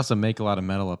 But they also make a lot of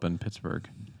metal up in Pittsburgh.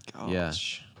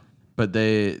 Gosh. but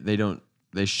they don't.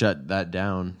 They shut that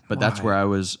down. But that's Why? where I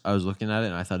was looking at it,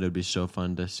 and I thought it would be so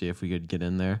fun to see if we could get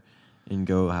in there and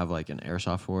go have like an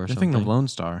airsoft war or You're something. thinking of Lone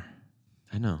Star.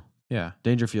 I know. Yeah.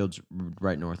 Dangerfield's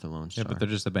right north of Lone Star. Yeah, but they're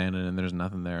just abandoned and there's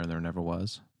nothing there and there never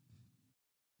was.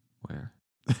 where?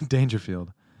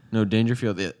 Dangerfield. No,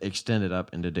 Dangerfield it extended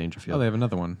up into Dangerfield. Oh, they have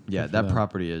another one. Yeah, Good for that them.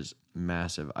 property is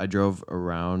massive. I drove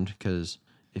around because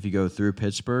if you go through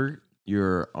Pittsburgh,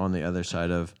 you're on the other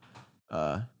side of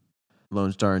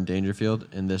Lone Star and Dangerfield,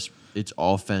 and it's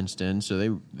all fenced in. So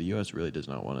the U.S. really does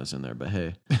not want us in there. But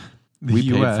hey, we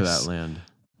paid for that land,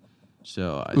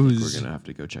 so I think we're gonna have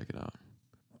to go check it out.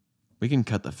 We can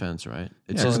cut the fence, right?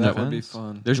 It Yeah, says cut that the would be fence.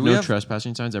 fun. there's Do we no have-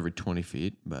 trespassing signs every 20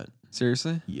 feet, but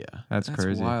Seriously? yeah, That's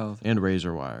crazy. wild. and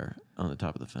razor wire on the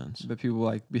top of the fence. But people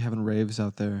like be having raves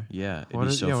out there. Yeah, it'd What, be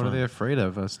is, so yeah, fun. what are they afraid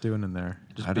of us doing in there?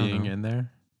 Just I don't being know. in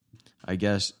there? I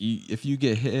guess if you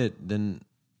get hit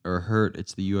or hurt,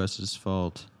 it's the U.S.'s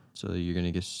fault. So you're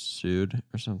gonna get sued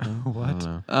or something. What? I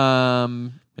don't know.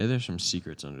 Um, Maybe there's some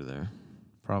secrets under there.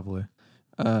 Probably.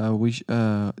 we should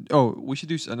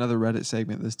do another Reddit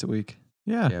segment this week.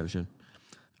 Yeah. Yeah, we should.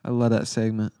 I love that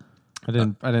segment. I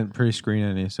didn't pre-screen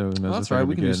any, so who knows Well, if that's they're right. gonna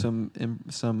We be can do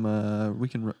good. some. We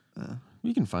can.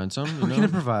 You can find some. You We know? can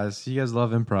improvise. You guys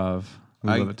love improv.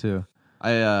 We I- love it too.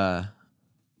 I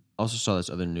also saw this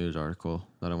other news article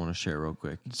that I want to share real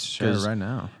quick. Let's share it 'Cause right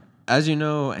now. As you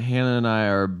know, Hannah and I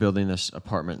are building this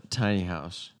apartment, tiny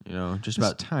house. You know, just Just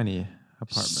about tiny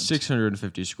apartment.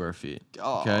 650 square feet.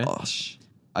 Okay. Gosh.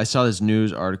 I saw this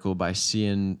news article by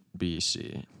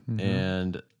CNBC, Mm-hmm.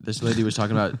 and this lady was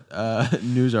talking about Are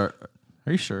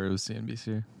you sure it was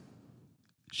CNBC?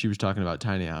 She was talking about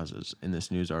tiny houses in this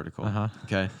news article. Uh-huh.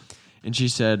 Okay. And she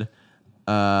said,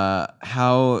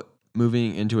 how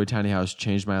moving into a tiny house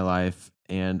changed my life,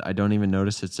 and I don't even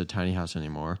notice it's a tiny house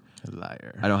anymore. A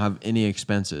liar. I don't have any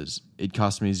expenses. It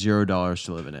cost me $0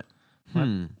 to live in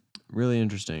it. Really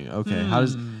interesting. Okay. How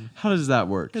does that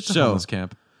work? It's a homeless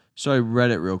camp. So I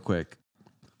read it real quick.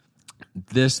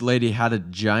 This lady had a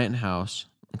giant house,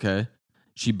 okay?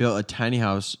 She built a tiny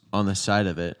house on the side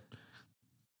of it,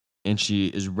 and she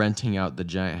is renting out the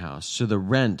giant house. So the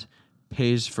rent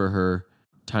pays for her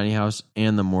tiny house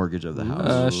and the mortgage of the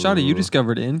house. Shawty, you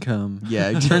discovered income. Yeah,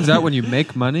 It turns out when you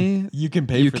make money, you can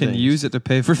pay you for can things. use it to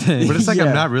pay for things. But it's like Yeah.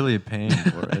 I'm not really paying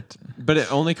for it. But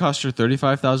it only cost her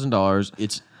 $35,000.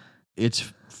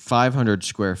 It's 500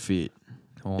 square feet.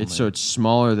 Only. It's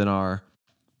smaller than our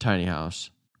tiny house.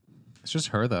 It's just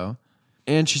her though.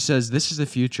 And she says this is the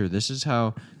future. This is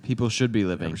how people should be Yeah,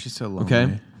 living. but she's so lonely.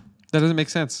 Okay. That doesn't make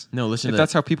sense. No, listen If to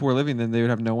that's how people were living, then they would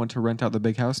have no one to rent out the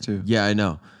big house to. Yeah, I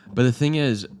know. But the thing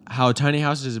is, how tiny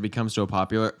houses have become so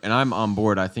popular, and I'm on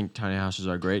board. I think tiny houses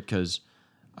are great because,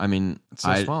 I mean, It's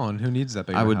so small, and who needs that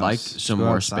big? I would house? like Just some go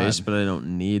more outside. space, but I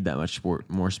don't need that much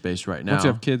more space right now. Once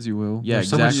you have kids, you will. Yeah, There's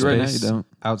so much exactly. Right now, you Space don't.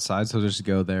 outside, so just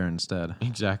go there instead.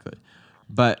 Exactly.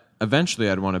 But eventually,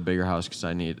 I'd want a bigger house because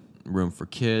I need room for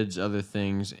kids, other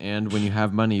things, and when you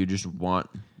have money, you just want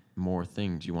more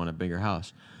things. You want a bigger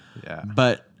house. Yeah.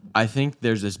 But I think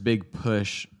there's this big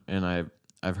push, and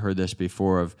I've heard this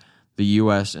before, of the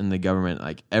U.S. and the government.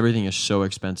 Like, everything is so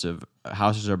expensive.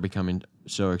 Houses are becoming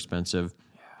so expensive.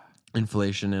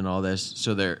 Inflation and all this.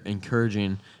 So they're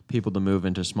encouraging people to move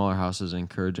into smaller houses,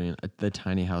 encouraging the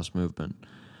tiny house movement.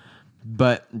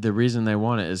 But the reason they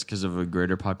want it is because of a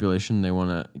greater population. They want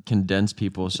to condense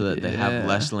people so that they have Yeah.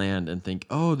 less land and think,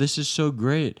 oh, this is so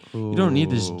great. You don't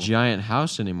need this Ooh. giant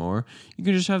house anymore. You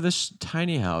can just have this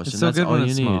tiny house, It's and so that's good all when you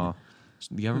it's need. small.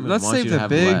 The government Let's wants save you to the have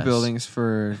big less buildings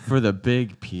for. the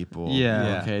big people.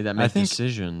 Yeah. Okay, that I make think-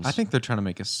 decisions. I think they're trying to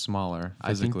make us smaller. I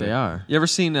think Physically. they are. You ever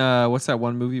seen what's that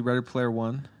one movie, Ready Player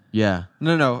One? Yeah.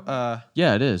 No.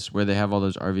 Yeah, it is where they have all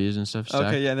those RVs and stuff. Stacked.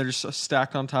 Okay, yeah, and they're just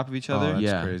stacked on top of each Oh, other. that's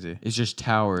yeah, crazy. It's just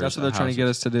towers. That's what they're of trying to get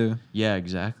houses. us to do. Yeah,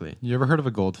 exactly. You ever heard of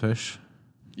a goldfish?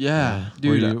 Yeah,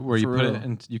 Dude, where you for put real. it,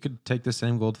 and you could take the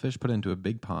same goldfish, put it into a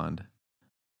big pond,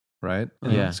 right?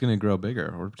 And Yeah. it's going to grow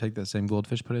bigger. Or take that same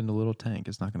goldfish, put it into a little tank.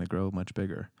 It's not going to grow much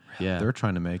bigger. yeah, They're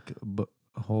trying to make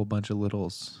a whole bunch of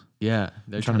littles. yeah.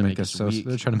 They're trying to make us so. weak.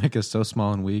 They're trying to make us so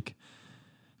small and weak.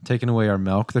 Taking away our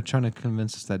milk. They're trying to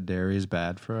convince us that dairy is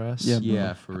bad for us. Yeah.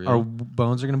 Yeah, for real. Our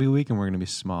bones are going to be weak, and we're going to be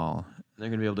small. They're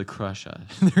gonna be able to crush us.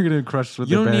 They're going to crush us with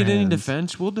You their don't bare need any hands.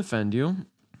 defense. We'll defend you.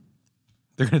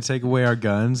 They're going to take away our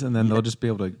guns, and then they'll just be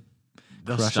able to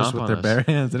They'll crush us stomp with on their us. bare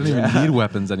hands. They don't Yeah. even need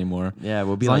weapons anymore. Yeah,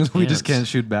 we'll be As long like as we just ants. can't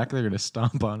shoot back, they're gonna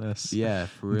stomp on us. Yeah,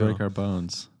 for and real. break our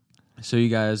bones. So you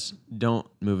guys don't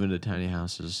move into tiny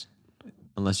houses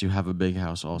unless you have a big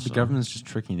house. Also, The government's just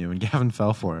tricking you, and Gavin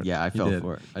fell for it. Yeah, I He fell did.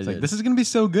 for it. I It's did. like, this is gonna be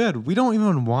so good. We don't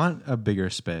even want a bigger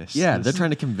space. Yeah, This they're is- trying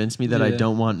to convince me that I Yeah.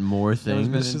 don't want more Everyone's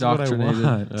been things. This is what I indoctrinated.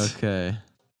 want. Okay.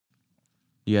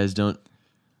 You guys don't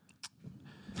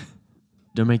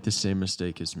make the same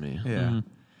mistake as me. Yeah. Mhm.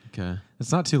 Okay.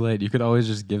 It's not too late. You could always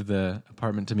just give the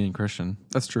apartment to me and Christian.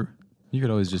 That's true. You could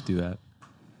always just do that.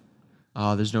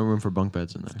 Oh, there's no room for bunk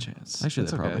beds in there. Chance. Actually,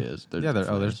 It's there okay. probably is.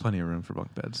 There's plenty of room for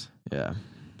bunk beds. Yeah.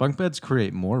 Bunk beds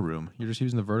create more room. You're just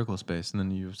using the vertical space, and then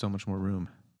you have so much more room.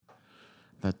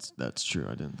 That's true.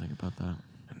 I didn't think about that.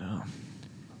 I know.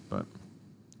 But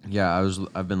Yeah,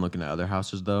 I've been looking at other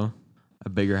houses though. A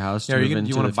bigger house. yeah, to are move you gonna, do into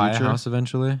you want the to buy a future. house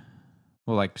eventually?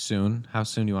 Well, like soon. How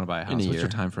soon do you want to buy a house? In a What's year. your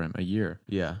time frame? A year.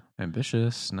 Yeah.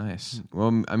 Ambitious. Nice.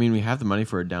 Well, I mean, we have the money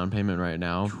for a down payment right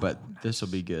now, but this will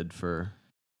be good for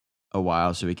a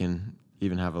while, so we can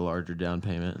even have a larger down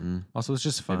payment and Also, it's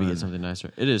just fun. maybe get something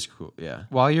nicer. It is cool. Yeah.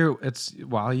 While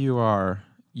you are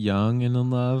young and in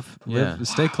love, Yeah.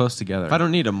 stay close together. If I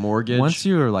don't need a mortgage, Once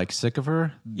you are like sick of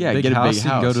her, Yeah, big get a house, big you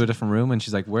can go house. to a different room, and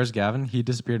she's like, "Where's Gavin?" He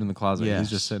disappeared in the closet. Yes. He's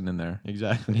just sitting in there,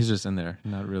 exactly. and he's just in there,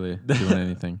 not really doing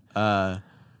anything. I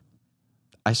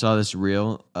saw this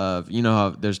reel of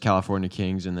how there's California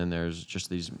kings and then there's just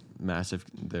these massive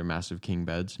king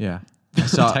beds. Yeah,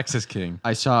 saw- Texas King.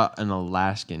 I saw an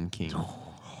Alaskan king.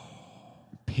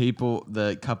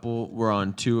 The couple were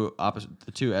on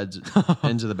the two ends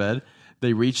of the bed.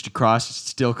 They reached across,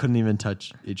 still couldn't even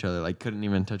touch each other. Like couldn't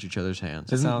even touch each other's hands.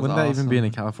 Sounds Wouldn't that even be in a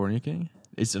awesome. California King?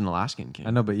 It's an Alaskan king.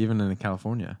 I know, but even in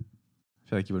California, I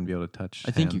feel like you wouldn't be able to touch.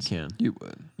 I think you hands. can. You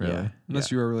would. Really? Yeah.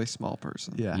 Unless you were a really small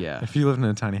person. Yeah. Yeah. If you lived in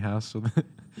a tiny house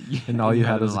and all you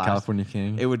had was a Alaskan. California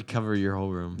King, It would cover your whole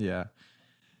room. yeah,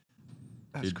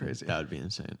 that's Dude, crazy. That would be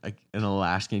insane. Like an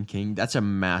Alaskan king. That's a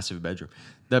massive bedroom.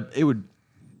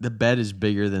 The bed is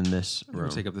bigger than this It would room.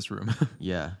 take up this room.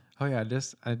 Yeah. Oh yeah,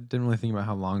 I didn't really think about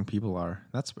how long people are.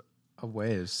 That's a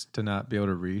ways to not be able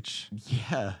to reach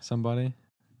Yeah. somebody,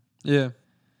 Yeah.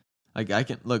 Like I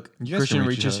can look. You guys can Christian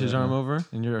reach each reaches other, his yeah. arm over,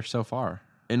 and you're so far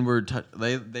and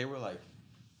they were like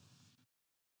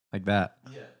like that.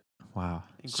 yeah. Wow,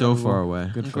 So far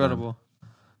away. good Incredible.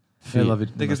 For them. They love it.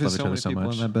 They They could love fit each so other many so people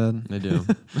much. in that bed. They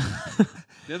do.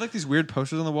 They had like these weird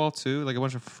posters on the wall too, like a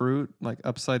bunch of fruit, like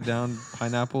upside down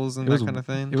pineapples and It was- that kind of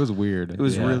thing. It was weird. It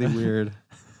was Yeah. really weird.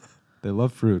 They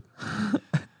love fruit.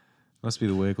 Must be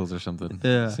the Wiggles or something.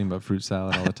 Yeah. Sing about fruit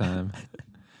salad all the time.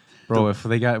 Bro, if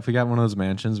we got one of those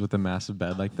mansions with a massive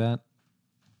bed like that,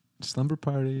 slumber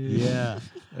party. Yeah.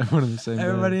 Everyone in the same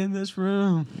Everybody bed. in this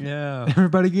room. Yeah.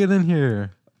 Everybody get in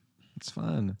here. It's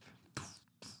fun.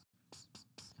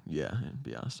 Yeah, it'd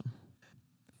be awesome.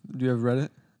 Do you have Reddit?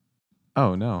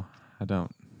 Oh no, I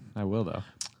don't. I will though.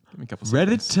 Give me a couple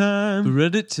Reddit seconds. time.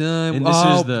 Reddit time. And this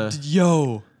is the-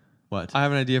 yo. What? I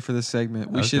have an idea for this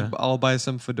segment. We Okay. should all buy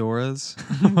some fedoras,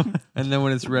 and then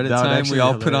when it's Reddit That would time, actually we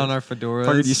all be put on hilarious. our fedoras.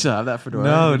 Parker, do you still have that fedora?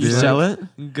 No, you dude. sell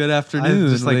it? Good I afternoon,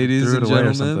 just, like, ladies threw and it away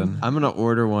or gentlemen. something. I'm gonna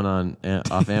order one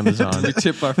off Amazon, We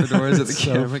tip our fedoras at the It's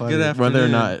so camera. funny. Good afternoon. whether or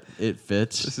not it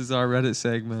fits. This is our Reddit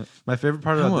segment. My favorite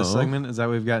part about this Hello. segment is that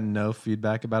we've got no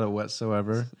feedback about it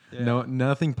whatsoever. Yeah. No,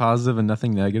 nothing positive and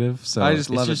nothing negative. So I just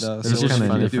It's love just- it though. it's So it's we're just kind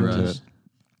gonna of funny keep for doing different to us. it.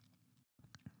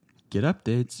 Get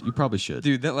updates. You probably should.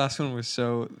 Dude, that last one was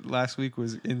last week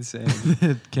was insane.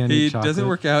 Candy He chocolate. doesn't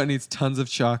work out and eats tons of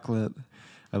chocolate.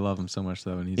 I love him so much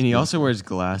though, and And he good. also wears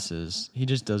glasses. He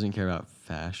just doesn't care about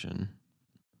fashion.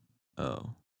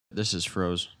 Oh, this is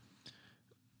froze.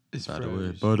 It's By the way,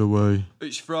 froze. by the way,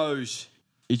 It's froze.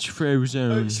 it's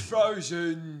frozen. It's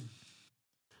frozen.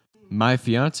 My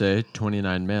fiance,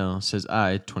 29 male, says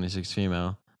I, 26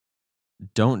 female,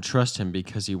 don't trust him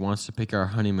because he wants to pick our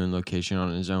honeymoon location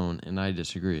on his own, and I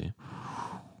disagree.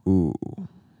 Ooh.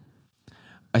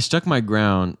 I stuck my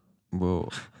ground. Whoa.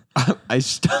 I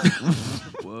stuck.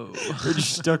 Whoa. Or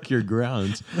just stuck your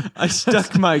grounds. I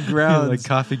stuck my Yeah, grounds. like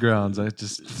coffee grounds. I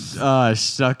just I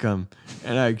stuck them,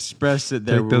 and I expressed that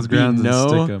there take those will be grounds and no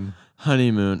stick them.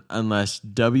 honeymoon unless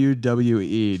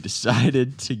WWE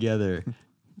decided together.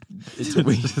 It's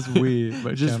weak. just we,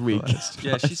 but Just weak. capitalized.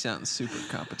 Yeah, she sounds super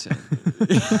competent.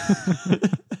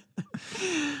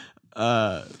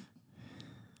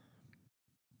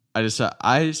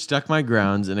 I stuck my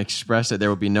grounds and expressed that there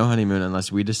would be no honeymoon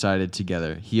unless we decided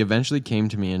together. He eventually came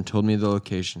to me and told me the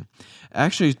location. I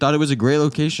actually thought it was a great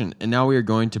location, and now we are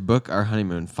going to book our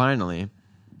honeymoon. Finally,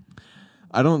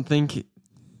 I don't think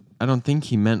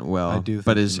he meant well. I do, think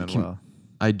but he his meant well.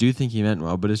 I do think he meant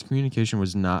well, but his communication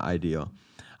was not ideal.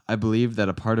 I believe that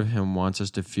a part of him wants us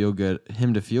to feel good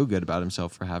about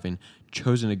himself for having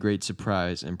chosen a great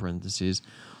surprise, in parentheses.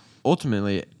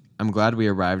 Ultimately, I'm glad we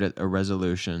arrived at a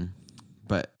resolution,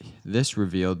 but this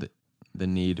revealed the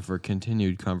need for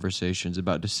continued conversations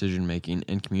about decision-making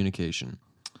and communication.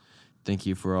 Thank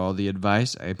you for all the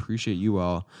advice. I appreciate you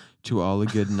all. To all a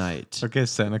good night. Okay,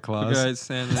 Santa Claus. You guys,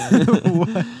 Santa.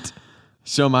 What?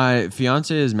 So my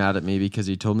fiance is mad at me because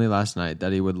he told me last night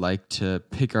that he would like to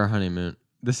pick our honeymoon.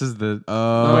 This is the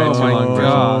Oh way too long version.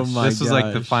 gosh. This was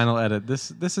like the final edit.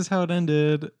 This is how it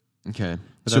ended. Okay.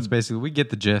 But So that's basically, we get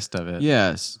the gist of it.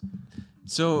 yes.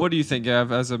 So What do you think,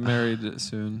 Gav, as a married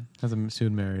soon? As I'm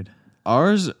soon married.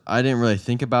 ours, I didn't really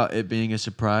think about it being a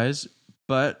surprise,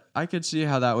 but I could see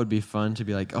how that would be fun to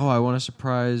be like, oh, I want to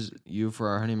surprise you for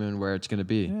our honeymoon where it's going to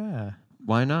be. Yeah.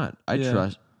 Why not? Yeah.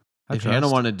 Trust. I If trust. Hannah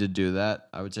wanted to do that,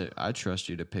 I would say I trust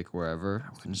you to pick wherever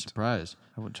and surprise.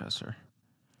 I wouldn't trust her.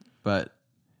 But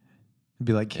It'd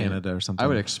be like Canada or something. I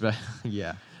would expect,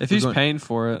 yeah. If We're he's going- paying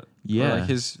for it, Yeah. or like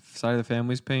his side of the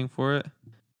family's paying for it,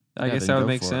 I Yeah, guess then that would go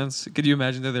make for it. sense. Could you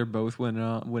imagine that they're both went in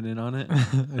on it? I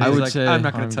He's would like, say- I'm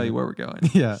not going to tell you where we're going.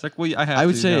 Yeah. It's like, well, I have I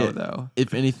would to say know, though.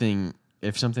 If anything,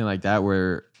 if something like that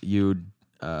where you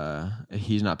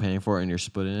he's not paying for it and you're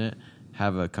splitting it,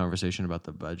 have a conversation about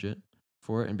the budget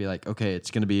for it and be like, okay,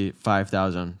 it's gonna be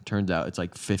 $5,000. Turns out it's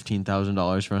like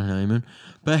 $15,000 for a honeymoon,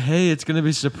 but hey, it's gonna be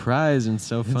a surprise and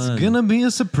so fun. It's gonna be a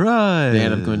surprise. They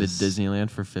end up going to Disneyland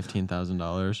for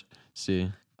 $15,000.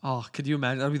 See, Oh, could you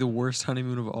imagine? That would be the worst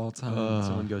honeymoon of all time.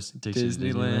 someone takes you to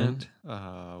Disneyland.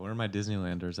 Where are my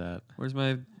Disneylanders at? Where's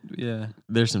my, yeah.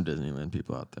 There's some Disneyland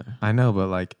people out there. I know, but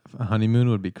like a honeymoon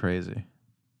would be crazy.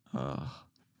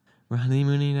 We're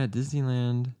honeymooning at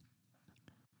Disneyland.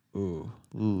 Ooh,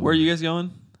 Where are you guys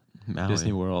going? Maui.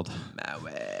 Disney World.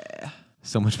 Maui.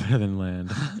 So much better than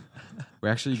land. We're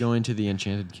actually going to the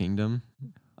Enchanted Kingdom.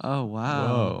 Oh, wow.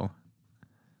 Whoa.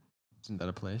 Isn't that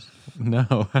a place?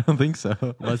 No, I don't think so.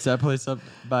 What's that place up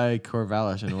by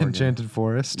Corvallis in Oregon? Enchanted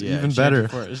Forest. Yeah, Even Enchanted better.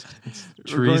 Forest.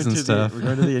 Trees and stuff. We're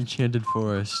going to the Enchanted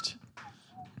Forest.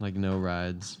 Like no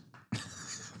rides.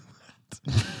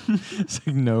 It's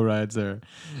like no rides there.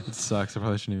 It sucks. I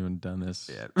probably shouldn't have even done this.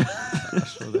 Yeah.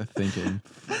 Gosh, what was I thinking?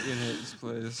 Freaking hate this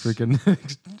place.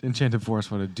 Freaking Enchanted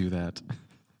Forest want to do that.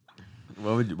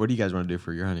 What do you guys want to do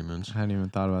for your honeymoons? I hadn't even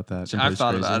thought about that. I've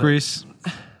thought about it. Greece.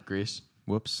 Greece.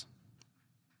 Whoops.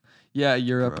 Yeah,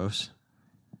 Europe. Gross.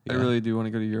 I really do want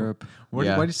to go to Europe. Why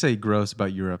Yeah. do you say gross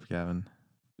about Europe, Gavin?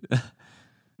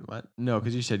 What? No,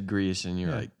 because you said Greece and you're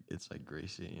Yeah. like, it's like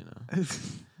greasy, you know?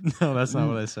 No, that's not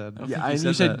what I said. think Yeah, you and said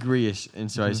you said that. Greece,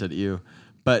 and so I said ew.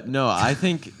 But no, I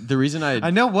think the reason I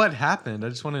know what happened. I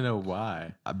just want to know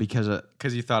why. because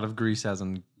Because you thought of Greece as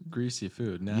in greasy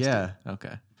food. Nasty. Yeah.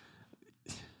 Okay.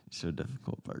 so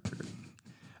difficult, Parker.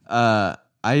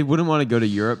 I wouldn't want to go to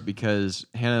Europe because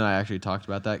Hannah and I actually talked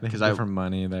about that Because because different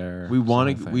money there.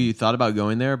 we thought about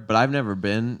going there, but I've never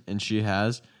been and she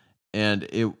has, and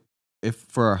if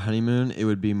for our honeymoon it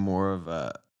would be more of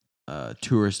a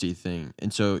touristy thing,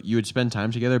 and so you would spend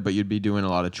time together, but you'd be doing a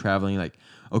lot of traveling. Like,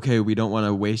 okay, we don't want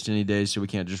to waste any days, so we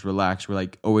can't just relax. We're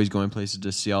like always going places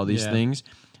to see all these things.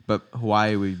 But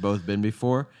Hawaii, we've both been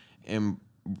before, and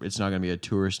it's not going to be a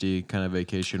touristy kind of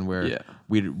vacation where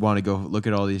we'd want to go look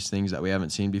at all these things that we haven't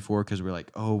seen before because we're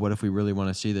like, oh, what if we really want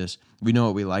to see this? We know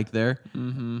what we like there,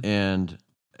 and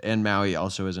Maui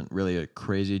also isn't really a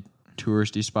crazy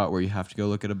touristy spot where you have to go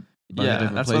look at a bunch of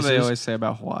different that's places. what they always say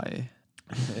about Hawaii.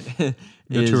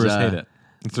 The tourists hate it.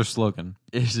 It's their slogan.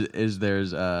 Is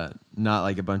there's not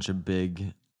like a bunch of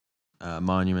big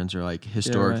monuments or like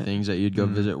historic things that you'd go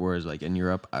visit, whereas like in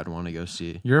Europe, I'd want to go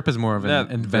see. Europe is more of an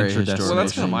Very adventure historic. destination. Well,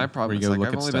 that's kind of my problem. where It's you go like look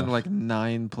I've at only been stuff. to like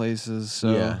 9 places,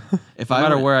 so Yeah, if no I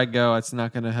matter went- where I go, it's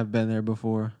not going to have been there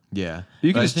before. yeah,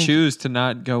 You But can I just think- choose to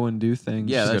not go and do things.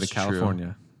 Yeah, Just go to that's true.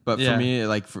 California. But Yeah. for me,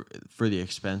 like for the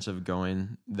expense of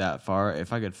going that far,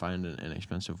 if I could find an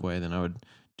inexpensive way, then I would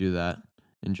do that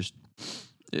and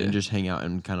just hang out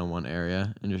in kind of one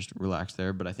area and just relax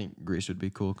there. But I think Greece would be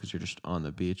cool because you're just on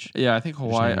the beach. Yeah, I think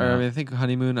Hawaii. hanging Or I out. mean, I think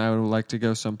honeymoon. I would like to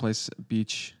go someplace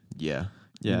beach. Yeah,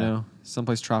 Yeah. You know,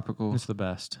 someplace tropical. It's the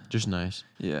best. just nice.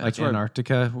 Yeah, Like that's where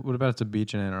Antarctica. What about it's a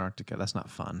beach in Antarctica? That's not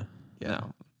fun. Yeah, No. I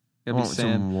gotta be want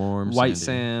sand, some warm, white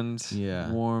sandy- sand.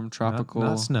 Yeah. warm tropical.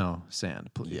 Not snow, sand,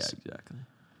 please. Yeah, exactly.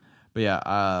 But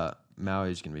yeah,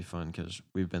 Maui's gonna be fun because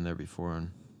we've been there before,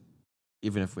 and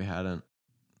even if we hadn't,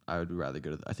 I would rather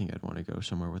go to. I think I'd want to go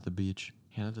somewhere with a beach.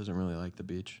 Hannah doesn't really like the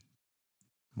beach.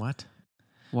 What?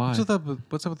 Why?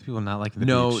 What's up with people not liking the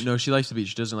beach? No, she likes the beach.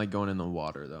 She doesn't like going in the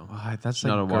water though. Why? That's She's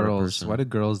not a like water girls. person. Why do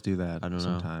girls do that? I don't know,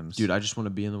 sometimes, dude. I just want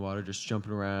to be in the water, just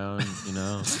jumping around,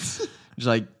 just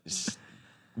like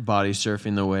body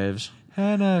surfing the waves.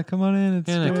 Hannah, come on in. It's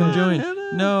Hannah, good. come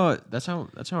join. No, that's how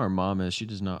our mom is.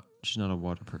 She's not a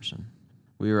water person.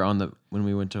 We were when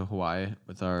we went to Hawaii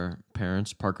with our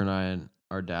parents, Parker and I and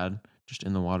our dad, just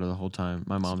in the water the whole time.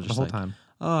 My mom's The just whole like, time.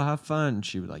 oh, have fun.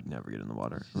 She would like never get in the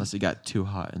water unless it got too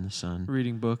hot in the sun.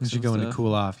 Reading books. You should and go in to stuff.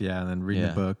 cool off, and then reading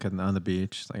Yeah. a book and on the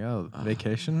beach. It's like,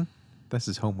 vacation? This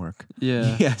is homework.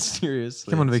 Yeah. Yeah,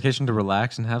 seriously. Come on vacation to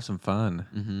relax and have some fun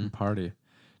Mm-hmm. and party.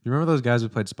 You remember those guys we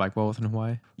played spike ball with in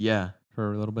Hawaii Yeah,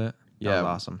 for a little bit? Yeah. That was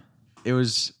awesome. it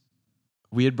was.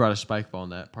 We had brought a spike ball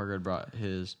net. Parker had brought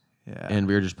his, Yeah. and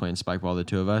we were just playing spike ball, the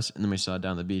two of us. And then we saw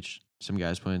down the beach some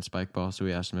guys playing spike ball, so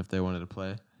we asked them if they wanted to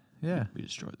play. yeah. We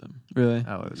destroyed them. Really?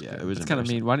 Oh, it was Yeah, good. it was It's kind of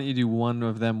mean. Why don't you do one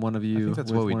of them, one of you? I think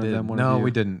that's with what we one of did. them, one of No, you?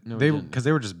 we didn't. No, we didn't. Because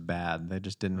they were just bad. They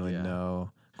just didn't really Yeah.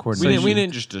 know We coordination.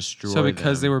 didn't just destroy. So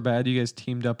because them. they were bad, you guys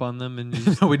teamed up on them and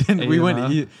you No, we didn't. ate We them went.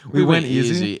 up? We went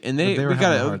easy, and but they were we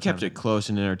having a we hard kept time. it close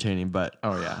and entertaining, but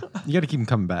Oh yeah, you got to keep them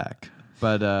coming back.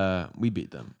 we beat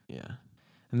them. Yeah,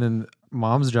 And then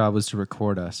mom's job was to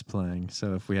record us playing.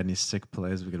 So if we had any sick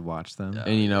plays, we could watch them. and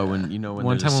when One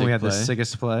there's a time when we sick had the play,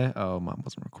 sickest play, mom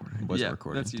wasn't recording. wasn't yeah,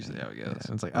 recording. that's usually how it Yeah, goes.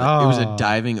 it's like, It was a oh.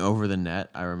 diving over the net.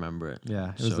 I remember it.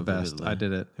 Yeah, it was so the best. vividly. I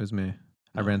did it. It was me.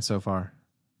 I No. ran so far.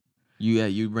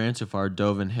 You ran so far,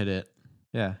 dove and hit it,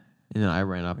 Yeah. and then I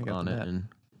ran up I got on the it net. and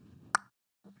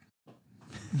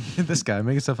This guy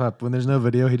making stuff up. When there's no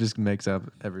video, he just makes up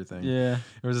everything. Yeah.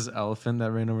 There was this elephant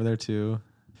that ran over there too.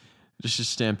 just a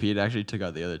stampede. Actually took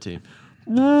out the other team.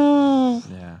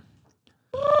 Yeah.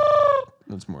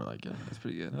 That's more like it. That's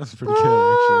pretty good. That's pretty good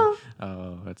actually.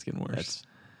 Oh, that's getting worse.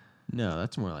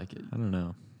 That's more like it. I don't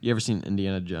know. You ever seen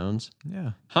Indiana Jones?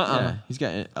 Yeah. Yeah, he's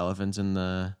got elephants in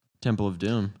the Temple of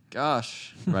Doom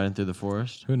Gosh. riding through the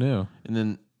forest. Who knew? And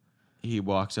then he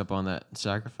walks up on that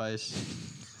sacrifice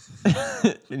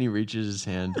and he reaches his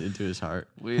hand into his heart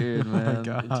Weird, man.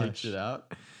 God. and takes it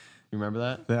out. You remember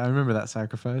that? I remember that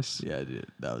sacrifice. Yeah, dude.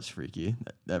 That was freaky.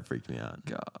 That freaked me out.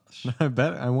 Gosh. I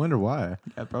bet. I wonder why.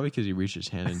 Yeah, probably because he reached his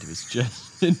hand into his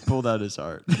chest and pulled out his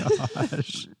heart.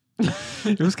 Gosh.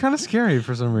 It was kind of scary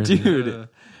for some reason. Dude.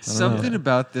 Something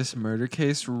about this murder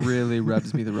case really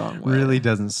rubs me the wrong way. Really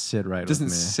doesn't sit right doesn't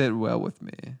with me. sit well with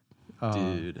me. Oh,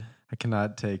 Dude. I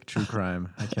cannot take true crime.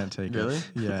 I can't take Really? it.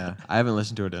 Yeah. I haven't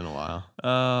listened to it in a while.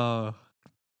 Oh.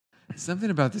 Something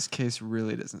about this case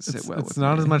really doesn't sit It's, well it's with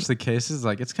not me. as much the cases.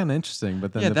 Like, it's kind of interesting,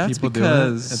 but then Yeah, the that's people doing it,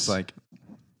 because- it's like,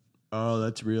 Oh,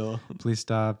 that's real. please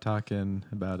stop talking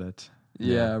about it.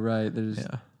 Yeah, right. There's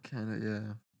Yeah. kind of,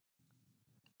 yeah.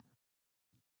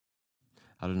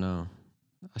 I don't know.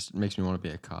 It makes me want to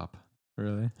be a cop.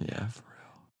 Really? Yeah, for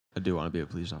real. I do want to be a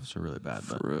police officer really bad,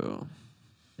 but For real.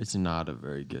 it's not a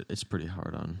very good. It's pretty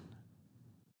hard on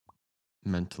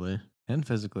mentally. And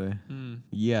physically.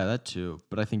 Yeah, that too.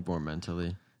 But I think more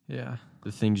mentally. Yeah.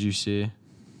 The things you see.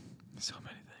 So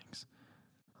many things.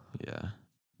 Yeah.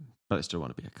 But I still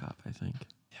want to be a cop, I think.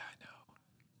 Yeah, I know.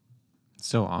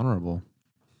 So honorable.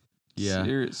 Yeah.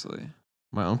 Seriously.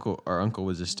 Our uncle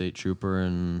was a state trooper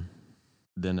and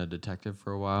then a detective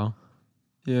for a while.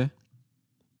 Yeah.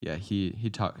 Yeah,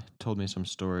 he told me some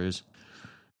stories.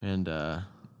 And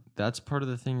that's part of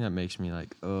the thing that makes me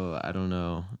like, oh, I don't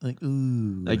know. Like,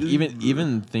 ooh. Like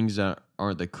even things that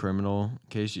aren't the criminal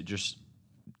case, you just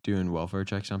doing welfare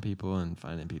checks on people and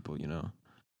finding people,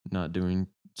 not doing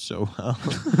so well.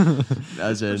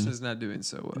 As in, Person's not doing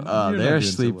so well. You're not they're doing so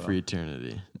asleep well. for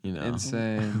eternity.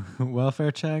 Insane.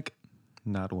 Welfare check?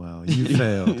 Not well. You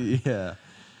failed. Yeah.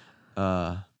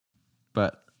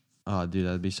 But dude,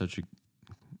 that'd be such a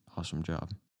awesome job.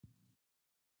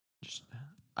 Just,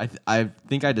 I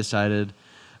think I decided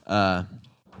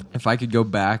if I could go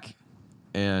back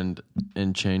and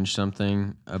change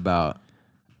something about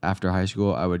after high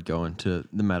school, I would go into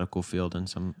the medical field in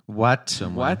some way.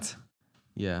 What?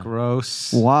 Yeah.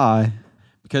 Gross. Why?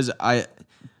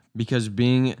 Because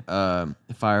being a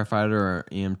firefighter or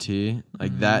EMT,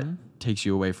 like that takes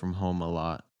you away from home a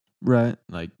lot. Right.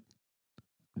 Like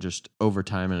just over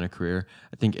time in a career.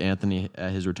 I think Anthony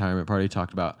at his retirement party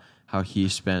talked about how he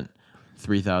spent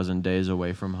 3,000 days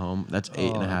away from home. That's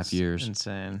 8.5 that's years.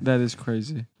 Insane. That is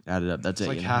crazy. Added up. That's It's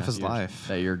like 8.5 half his years life.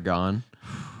 that you're gone.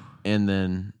 And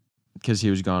then because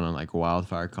he was gone on like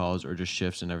wildfire calls or just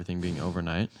shifts and everything being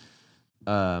overnight.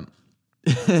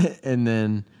 And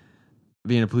then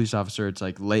being a police officer, it's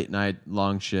like late night,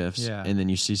 long shifts. Yeah. And then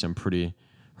you see some pretty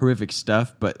horrific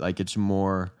stuff, but like it's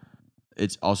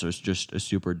also just a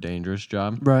super dangerous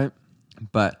job. Right.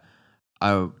 But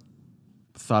I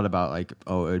thought about like,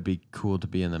 oh, it would be cool to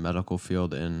be in the medical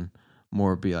field and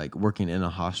more be like working in a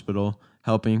hospital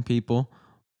helping people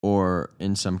or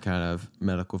in some kind of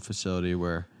medical facility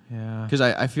where, because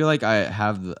I feel like I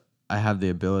have the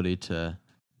ability to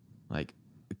like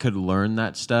could learn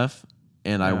that stuff,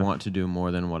 and I want to do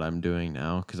more than what I'm doing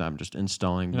now because I'm just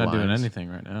installing You're blinds. not doing anything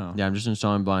right now. Yeah, I'm just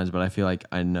installing blinds, but I feel like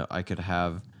I know I could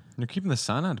have You're keeping the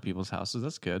sun out of people's houses.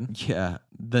 That's good.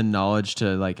 the knowledge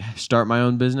to like start my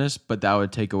own business, but that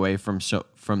would take away from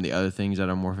the other things that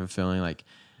are more fulfilling, like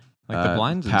the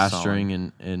blinds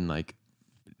pastoring and like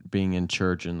being in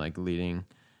church and like leading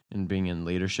and being in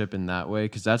leadership in that way,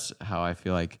 because that's how I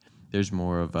feel like there's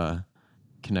more of a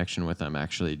connection with them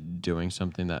actually doing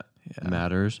something that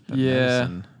matters.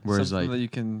 Medicine. Whereas something like that you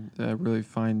can really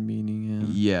find meaning in.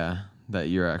 Yeah, that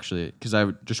you're actually, because I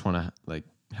would just want to like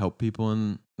help people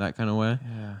in that kind of way.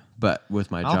 Yeah. But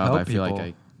with my job, I feel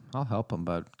like I'll help them,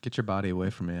 but get your body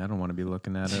away from me. I don't want to be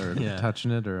looking at it or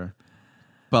touching it or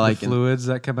but like the fluids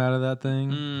that come out of that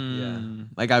thing. Yeah.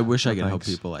 Like I wish I could help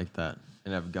thanks. people like that,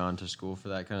 and I've gone to school for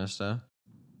that kind of stuff.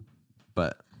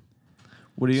 But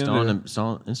What are you gonna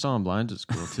do? installing blinds is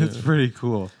cool too. It's pretty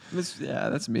cool.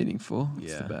 That's meaningful.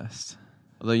 It's the best.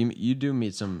 Although you do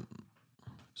meet some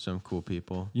cool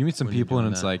people. You meet some when you're people and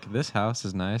doing it's that. like, this house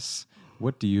is nice.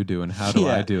 What do you do and how do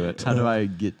I do it? How do I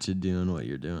get to doing what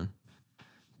you're doing?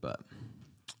 But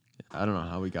I don't know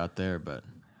how we got there, but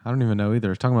I don't even know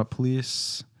either. Talking about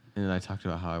police. and then I talked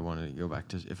about how I wanted to go back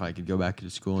to, if I could go back to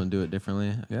school and do it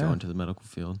differently, go into the medical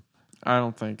field. I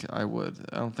don't think I would.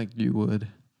 I don't think you would.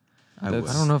 I would.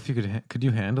 I don't know if you could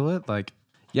you handle it? Like,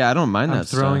 Yeah, I don't mind I'm that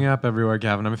throwing stuff. up everywhere,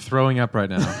 Gavin. I'm throwing up right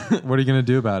now. What are you going to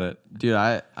do about it? Dude,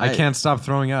 I can't stop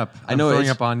throwing up. I know I'm throwing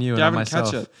it's- up on you and Gavin, on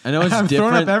myself. catch it. I know it's I'm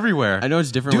different. throwing up everywhere. I know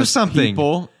it's different Do with something.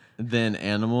 people than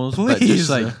animals. But Please. just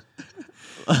like,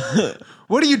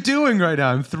 What are you doing right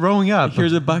now? I'm throwing up.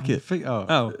 here's a bucket.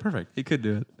 Oh, perfect. He could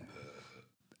do it.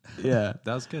 Yeah.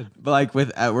 That was good. But like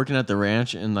working at the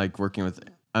ranch and like working with,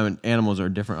 I mean, animals are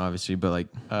different, obviously, but like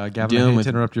Gavin, I dealing hate with to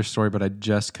interrupt your story, but I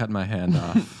just cut my hand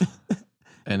off.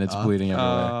 And it's bleeding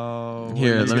everywhere. Oh,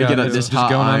 here, It's let me got- get it's this just hot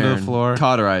going onto the iron. floor.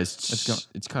 Cauterized.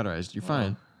 It's cauterized. You're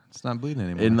fine. It's not bleeding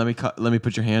anymore. And let me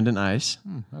put your hand in ice.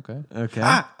 Okay. Okay.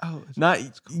 Oh, Not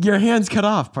your hand's cut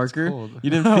off, Parker. cold. You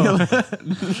didn't feel it.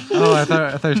 oh, I thought you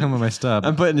were talking about my stub.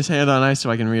 I'm putting his hand on ice so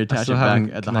I can I reattach still it back haven't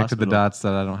at the connected the hospital. dots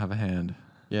that I don't have a hand.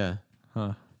 Yeah.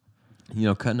 Huh. You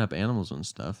know, cutting up animals and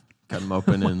stuff. Cut them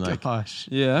open and like Gosh.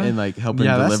 yeah. and like helping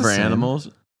Yeah, that's the deliver same. animals.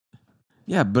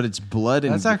 Yeah, but it's blood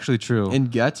and That's actually true.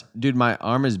 and guts. Dude, my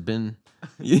arm has been.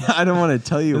 Yeah, I don't want to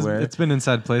tell you where. It's been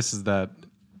inside places that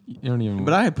you don't even.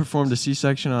 But I had performed a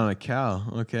C-section on a cow.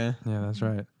 Okay, yeah, that's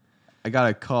right. I got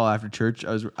a call after church.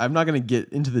 I'm not going to get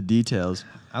into the details.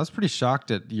 I was pretty shocked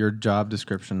at your job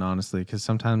description, honestly, because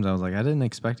sometimes I was like, I didn't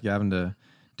expect Gavin to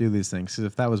do these things. Because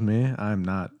if that was me, I'm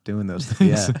not doing those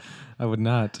things. Yeah. I would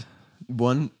not.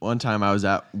 One time I was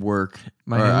at work.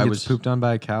 My or hand I gets was pooped on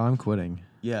by a cow. I'm quitting.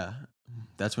 Yeah,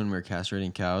 that's when we were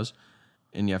castrating cows,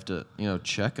 and you have to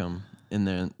check them. In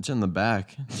there, it's in the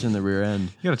back. It's in the rear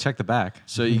end. You got to check the back.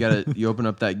 So you open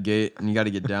up that gate and you got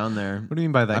to get down there. What do you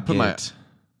mean by that I put gate?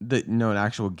 an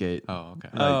actual gate. Oh, okay.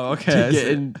 Oh, okay. To I get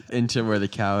see. into where the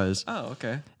cow is. Oh,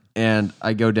 okay. And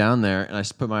I go down there and I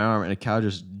put my arm and a cow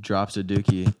just drops a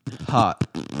dookie hot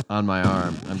on my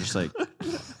arm. I'm just like,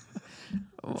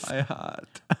 Why hot?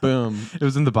 boom. It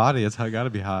was in the body. It's how it got to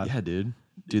be hot. Yeah, dude.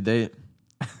 Dude, they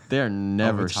are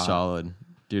never it's hot. solid.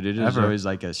 Dude, it is Ever. always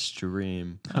like a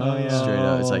stream. Oh, yeah. Straight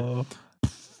up.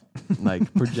 It's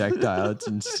like projectile. It's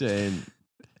insane.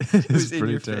 It's was in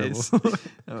pretty your terrible. face.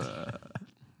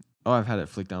 Oh, I've had it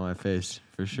flicked on my face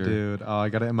for sure. Dude, I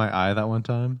got it in my eye that one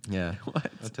time. Yeah.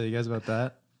 What? I'll tell you guys about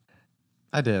that.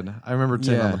 I did. I remember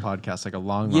saying on Yeah. the podcast like a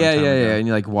long Yeah, time yeah, ago. yeah. And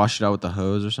you like wash it out with the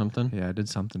hose or something. Yeah, I did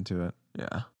something to it.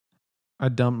 Yeah. I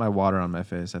dumped my water on my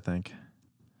face, I think.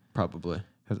 Probably.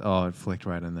 'Cause, it flicked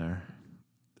right in there.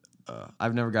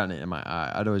 I've never gotten it in my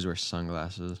eye. I'd always wear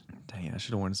sunglasses. Dang it, I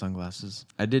should have worn sunglasses.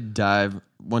 I did dive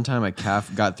one time. My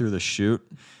calf got through the chute,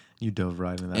 You dove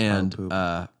right into that and poop.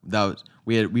 that was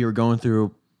we were going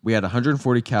through. We had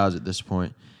 140 cows at this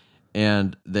point,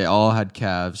 and they all had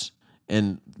calves,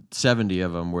 and 70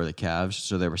 of them were the calves.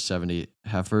 So there were 70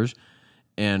 heifers,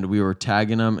 and we were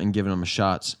tagging them and giving them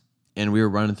shots, and we were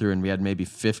running through, and we had maybe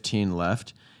 15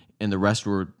 left, and the rest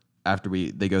were after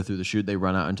they go through the chute, they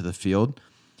run out into the field.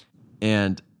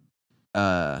 And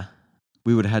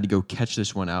we would have had to go catch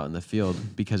this one out in the field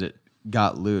because it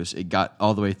got loose. It got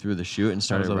all the way through the chute and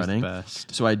started That was always running. the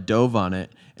best. So I dove on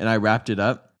it and I wrapped it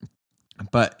up,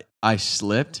 but I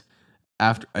slipped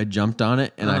after I jumped on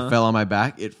it and I fell on my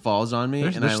back, it falls on me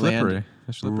and I land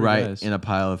right in a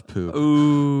pile of poop.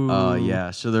 Ooh. Oh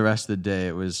yeah. So the rest of the day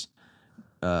it was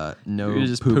no You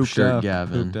just poop pooped shirt up,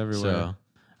 Gavin. pooped everywhere. So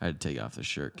I had to take off the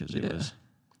shirt because it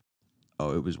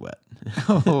was wet.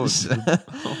 Oh,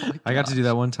 I got to do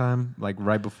that one time, like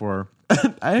right before.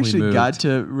 I actually moved. got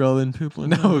to roll in poop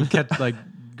one time. No, kept like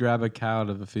grab a cow out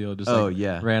of the field. Just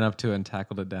ran up to it and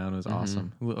tackled it down. It was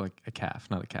awesome. It looked like a calf,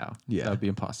 not a cow. Yeah. That would be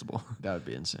impossible. That would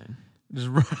be insane. Just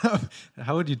run up.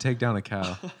 How would you take down a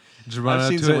cow? Just run I've up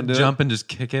seen to someone it, do jump, and just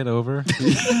kick it over.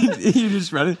 You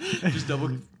just run it, just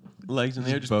double legs in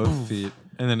there, just both boom. feet,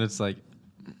 and then it's like,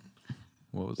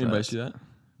 what was Anybody that? see that?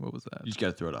 What was that? You just got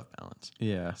to throw it off balance.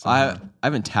 Yeah, I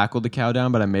haven't tackled the cow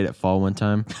down, but I made it fall one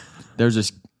time. There's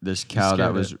this cow that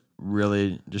scared was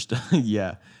really just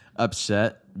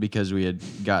upset because we had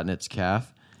gotten its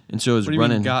calf, and so it was What do you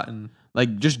running. mean gotten?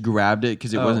 Like just grabbed it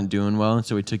because it Oh. wasn't doing well, and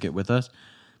so we took it with us,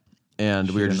 and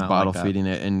we were Should've just not bottle like that. feeding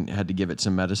it and had to give it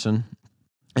some medicine,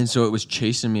 and so it was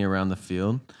chasing me around the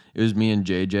field. It was me and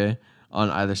JJ on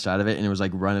either side of it, and it was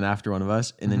like running after one of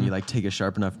us, and then you like take a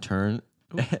sharp enough turn,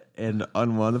 and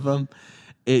on one of them,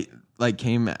 it like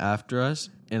came after us,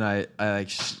 and I like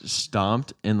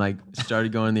stomped and like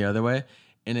started going the other way.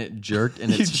 And it jerked,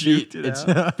 and its feet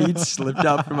slipped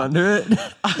out from under it,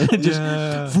 and it just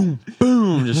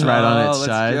boom, just right on its let's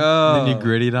side. go. And then you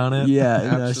grittied on it. Yeah,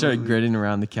 and then I started Absolutely. gritting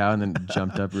around the cow, and then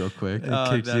jumped up real quick. It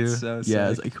kicked that's you. so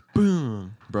Yeah, sick. it's like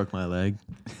boom, broke my leg.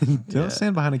 Don't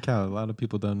stand behind a cow. A lot of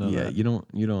people don't know Yeah, that. you don't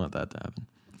want that to happen.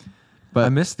 But I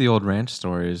miss the old ranch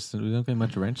stories. We don't get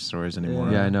much ranch stories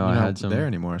anymore. Yeah, I know. You're I not had some there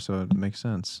anymore, so it makes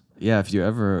sense. Yeah, if you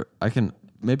ever,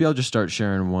 maybe I'll just start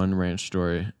sharing one ranch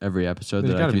story every episode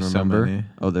There's that I gotta can be so remember. many.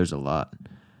 Oh, there's a lot.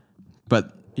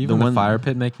 But Even the the fire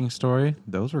pit making story,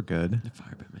 those were good. the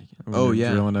fire pit making. When Oh you're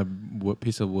yeah, drilling a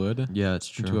piece of wood yeah, it's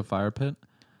true. into a fire pit.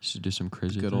 Should do some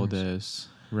crazy. Good old things. days,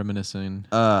 reminiscing.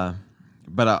 But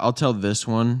I'll tell this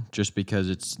one just because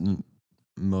it's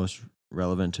most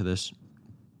relevant to this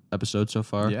episode so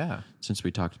far. Yeah, Since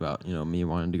we talked about me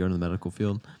wanting to go to the medical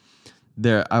field.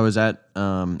 There, I was at.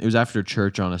 It was after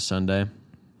church on a Sunday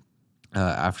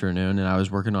afternoon, and I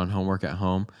was working on homework at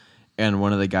home. And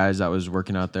one of the guys that was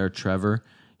working out there, Trevor,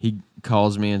 he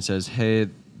calls me and says, "Hey,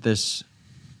 this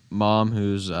mom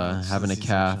who's having a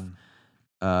calf,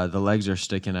 the legs are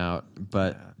sticking out,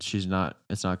 but she's not.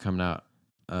 It's not coming out.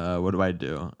 What do I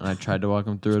do?" And I tried to walk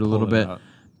him through it a little bit,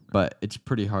 but it's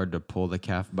pretty hard to pull the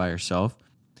calf by yourself.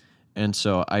 And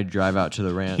so I drive out to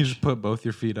the ranch. You just put both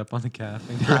your feet up on the calf.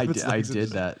 And I did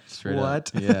that straight up.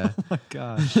 What? Yeah. Oh my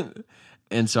gosh.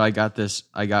 And so I got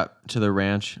to the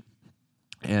ranch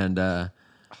and go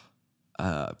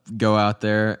out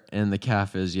there, and the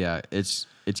calf is it's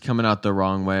coming out the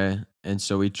wrong way. And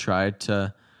so we tried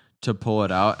to pull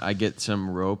it out. I get some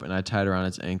rope and I tied around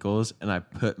its ankles, and I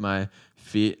put my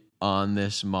feet on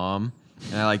this mom,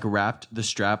 and I like wrapped the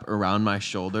strap around my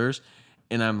shoulders,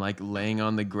 and I'm like laying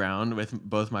on the ground with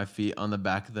both my feet on the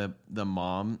back of the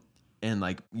mom, and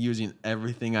like using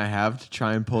everything I have to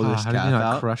try and pull this How calf did you not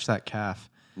out. crush that calf?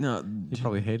 No, You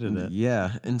probably hated it.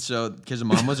 yeah, and so because the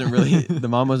mom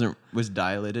was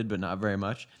dilated, but not very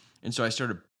much, and so I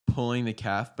started pulling the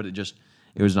calf, but it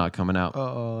was not coming out.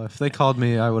 Oh, if they called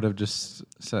me, I would have just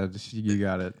said, "You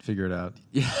got it. Figure it out."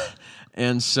 Yeah,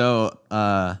 and so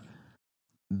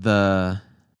the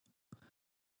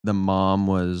mom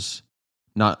was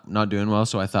not doing well,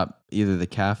 so I thought either the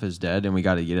calf is dead and we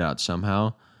got to get it out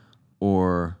somehow,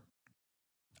 or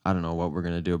I don't know what we're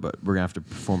gonna do, but we're gonna have to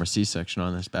perform a C-section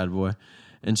on this bad boy.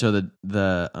 And so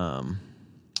the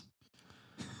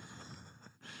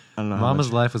I don't know.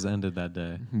 Mama's life was ended that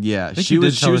day. Yeah, I think she you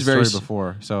was did tell the very story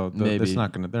before, so Maybe. they're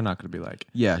not gonna be like,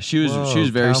 yeah, she was "Whoa,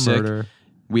 very cow sick. murder."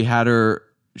 We had her.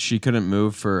 She couldn't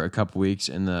move for a couple weeks,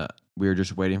 and we were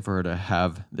just waiting for her to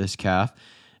have this calf,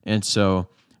 and so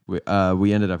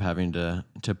we ended up having to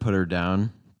put her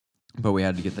down, but we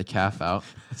had to get the calf out,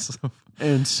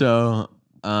 and so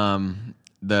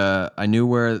I knew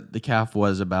where the calf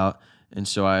was about, and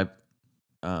so I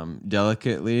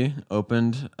delicately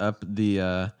opened up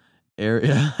the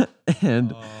area,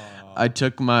 and I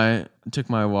took my What'd you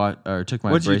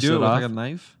bracelet do it with, off. like a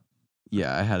knife?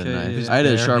 Yeah, I had a Okay, knife. yeah. I had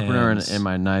a Bare sharpener hands. and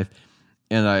my knife,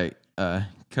 and I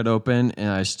cut open and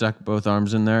I stuck both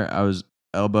arms in there. I was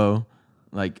elbow,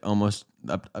 like almost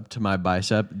up to my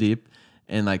bicep deep,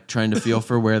 and like trying to feel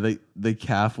for where the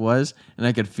calf was, and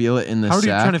I could feel it in the How are sack.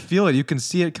 you trying to feel it? You can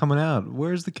see it coming out.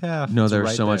 Where's the calf? No, It's there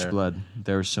was right so much there. blood.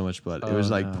 There was so much blood. It was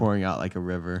Oh, like no. pouring out like a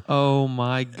river. Oh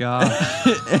my god!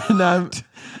 And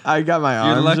I got my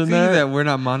You're arms lucky in there. that we're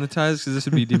not monetized because this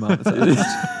would be demonetized.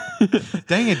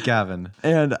 Dang it, Gavin.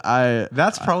 And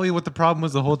That's probably what the problem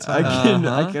was the whole time.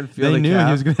 I can feel They the knew calf.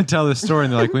 he was going to tell this story,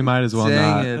 and they're like, we might as well Dang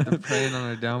not. it. They're preying on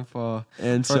our downfall.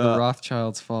 And It's so the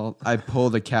Rothschild's fault. I pull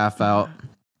the calf out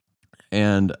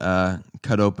and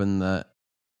cut open the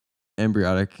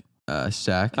embryonic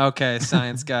sac. Okay,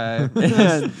 science guy.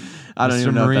 And I don't Mr.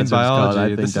 even know Marine if that's what it's called. biology.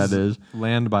 I think This that is.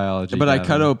 Land biology. But I Gavin.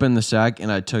 cut open the sac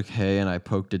and I took hay and I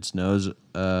poked its nose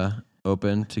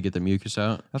open to get the mucus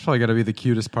out. That's probably got to be the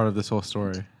cutest part of this whole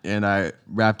story. And I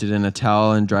wrapped it in a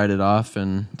towel and dried it off,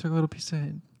 and I took a little piece of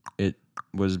it. it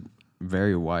was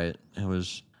very white. It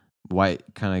was white,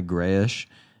 kind of grayish,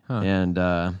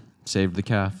 and saved the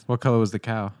calf. What color was the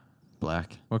cow?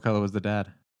 Black. What color was the dad?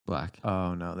 Black.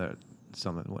 Oh, no. There,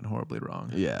 something went horribly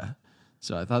wrong. Yeah.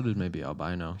 So I thought it was maybe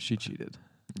albino. She cheated.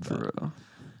 For real.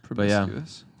 But yeah.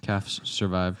 Promiscuous. Calf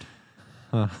survived.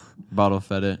 Huh. Bottle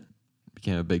fed it.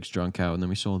 Became a big strong cow, and then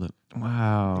we sold it.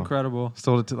 Wow. Incredible.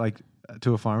 Sold it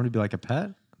to a farmer to be like a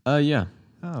pet? Yeah.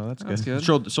 Oh, that's good. That's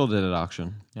good. Sold it at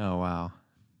auction. Oh, wow.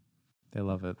 They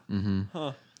love it. Mm-hmm.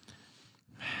 Huh.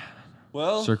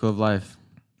 Well, Circle of life.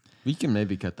 We can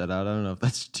maybe cut that out. I don't know if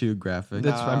that's too graphic.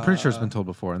 I'm pretty sure it's been told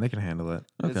before, and they can handle it.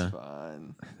 Okay. it's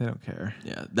fine. They don't care.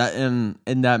 Yeah, that and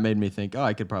that made me think,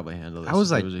 I could probably handle this. I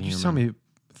was if like, it was a you human. saw me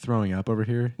throwing up over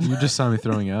here. You just saw me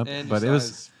throwing up, And but you it saw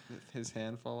was, his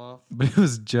hand fall off. but it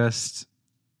was just,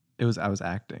 I was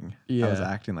acting. I was Yeah.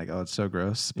 acting like, oh, it's so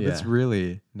gross, but Yeah. it's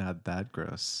really not that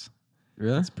gross.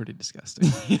 Really? It's pretty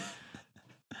disgusting.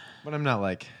 But I'm not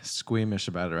like squeamish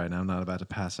about it right now. I'm not about to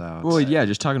pass out. Well, yeah,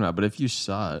 just talking about. But if you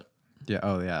saw it, Yeah.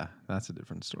 Oh, yeah. That's a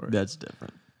different story. that's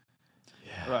different.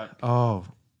 Right. Oh,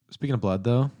 speaking of blood,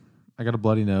 though, I got a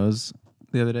bloody nose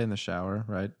the other day in the shower.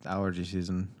 Right, allergy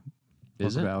season.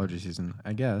 Is Welcome it? to allergy season?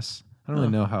 I guess. I don't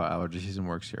really know how allergy season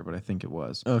works here, but I think it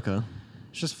was. Okay.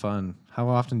 It's just fun. How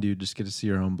often do you just get to see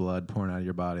your own blood pouring out of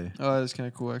your body? Oh, that's kind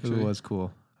of cool, actually. It was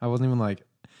cool. I wasn't even like,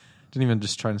 didn't even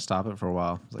just try to stop it for a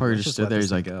while. I was like, Parker let's just let stood there. this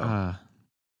He's like, thing go.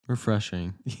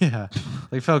 refreshing. Yeah,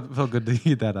 like felt good to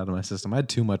get that out of my system. I had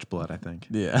too much blood. I think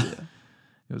Yeah.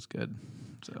 it was good.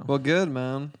 So Well, good,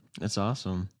 man. That's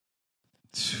awesome.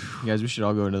 You guys, we should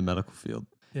all go into the medical field.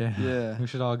 yeah, Yeah. we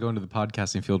should all go into the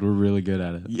podcasting field. We're really good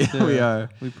at it. Yeah, we are.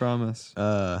 We promise.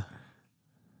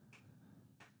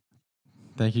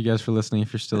 Thank you guys for listening.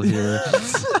 If you're still here,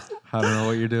 I don't know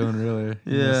what you're doing, really.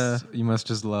 You must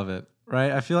just love it,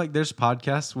 right? I feel like there's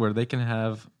podcasts where they can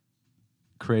have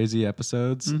crazy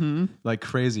episodes, Mm-hmm. like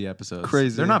crazy episodes.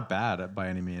 Crazy. They're not bad by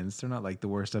any means. They're not like the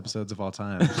worst episodes of all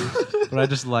time. But I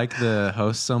just like the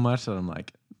host so much that I'm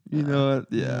like, You know what?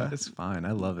 Yeah. it's fine.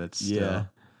 I love it. Still. Yeah.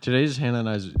 Today's Hannah and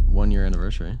I's 1 year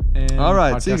anniversary. And All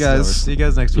right, see you podcast is guys. over. See you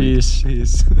guys next week. Peace.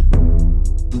 Peace.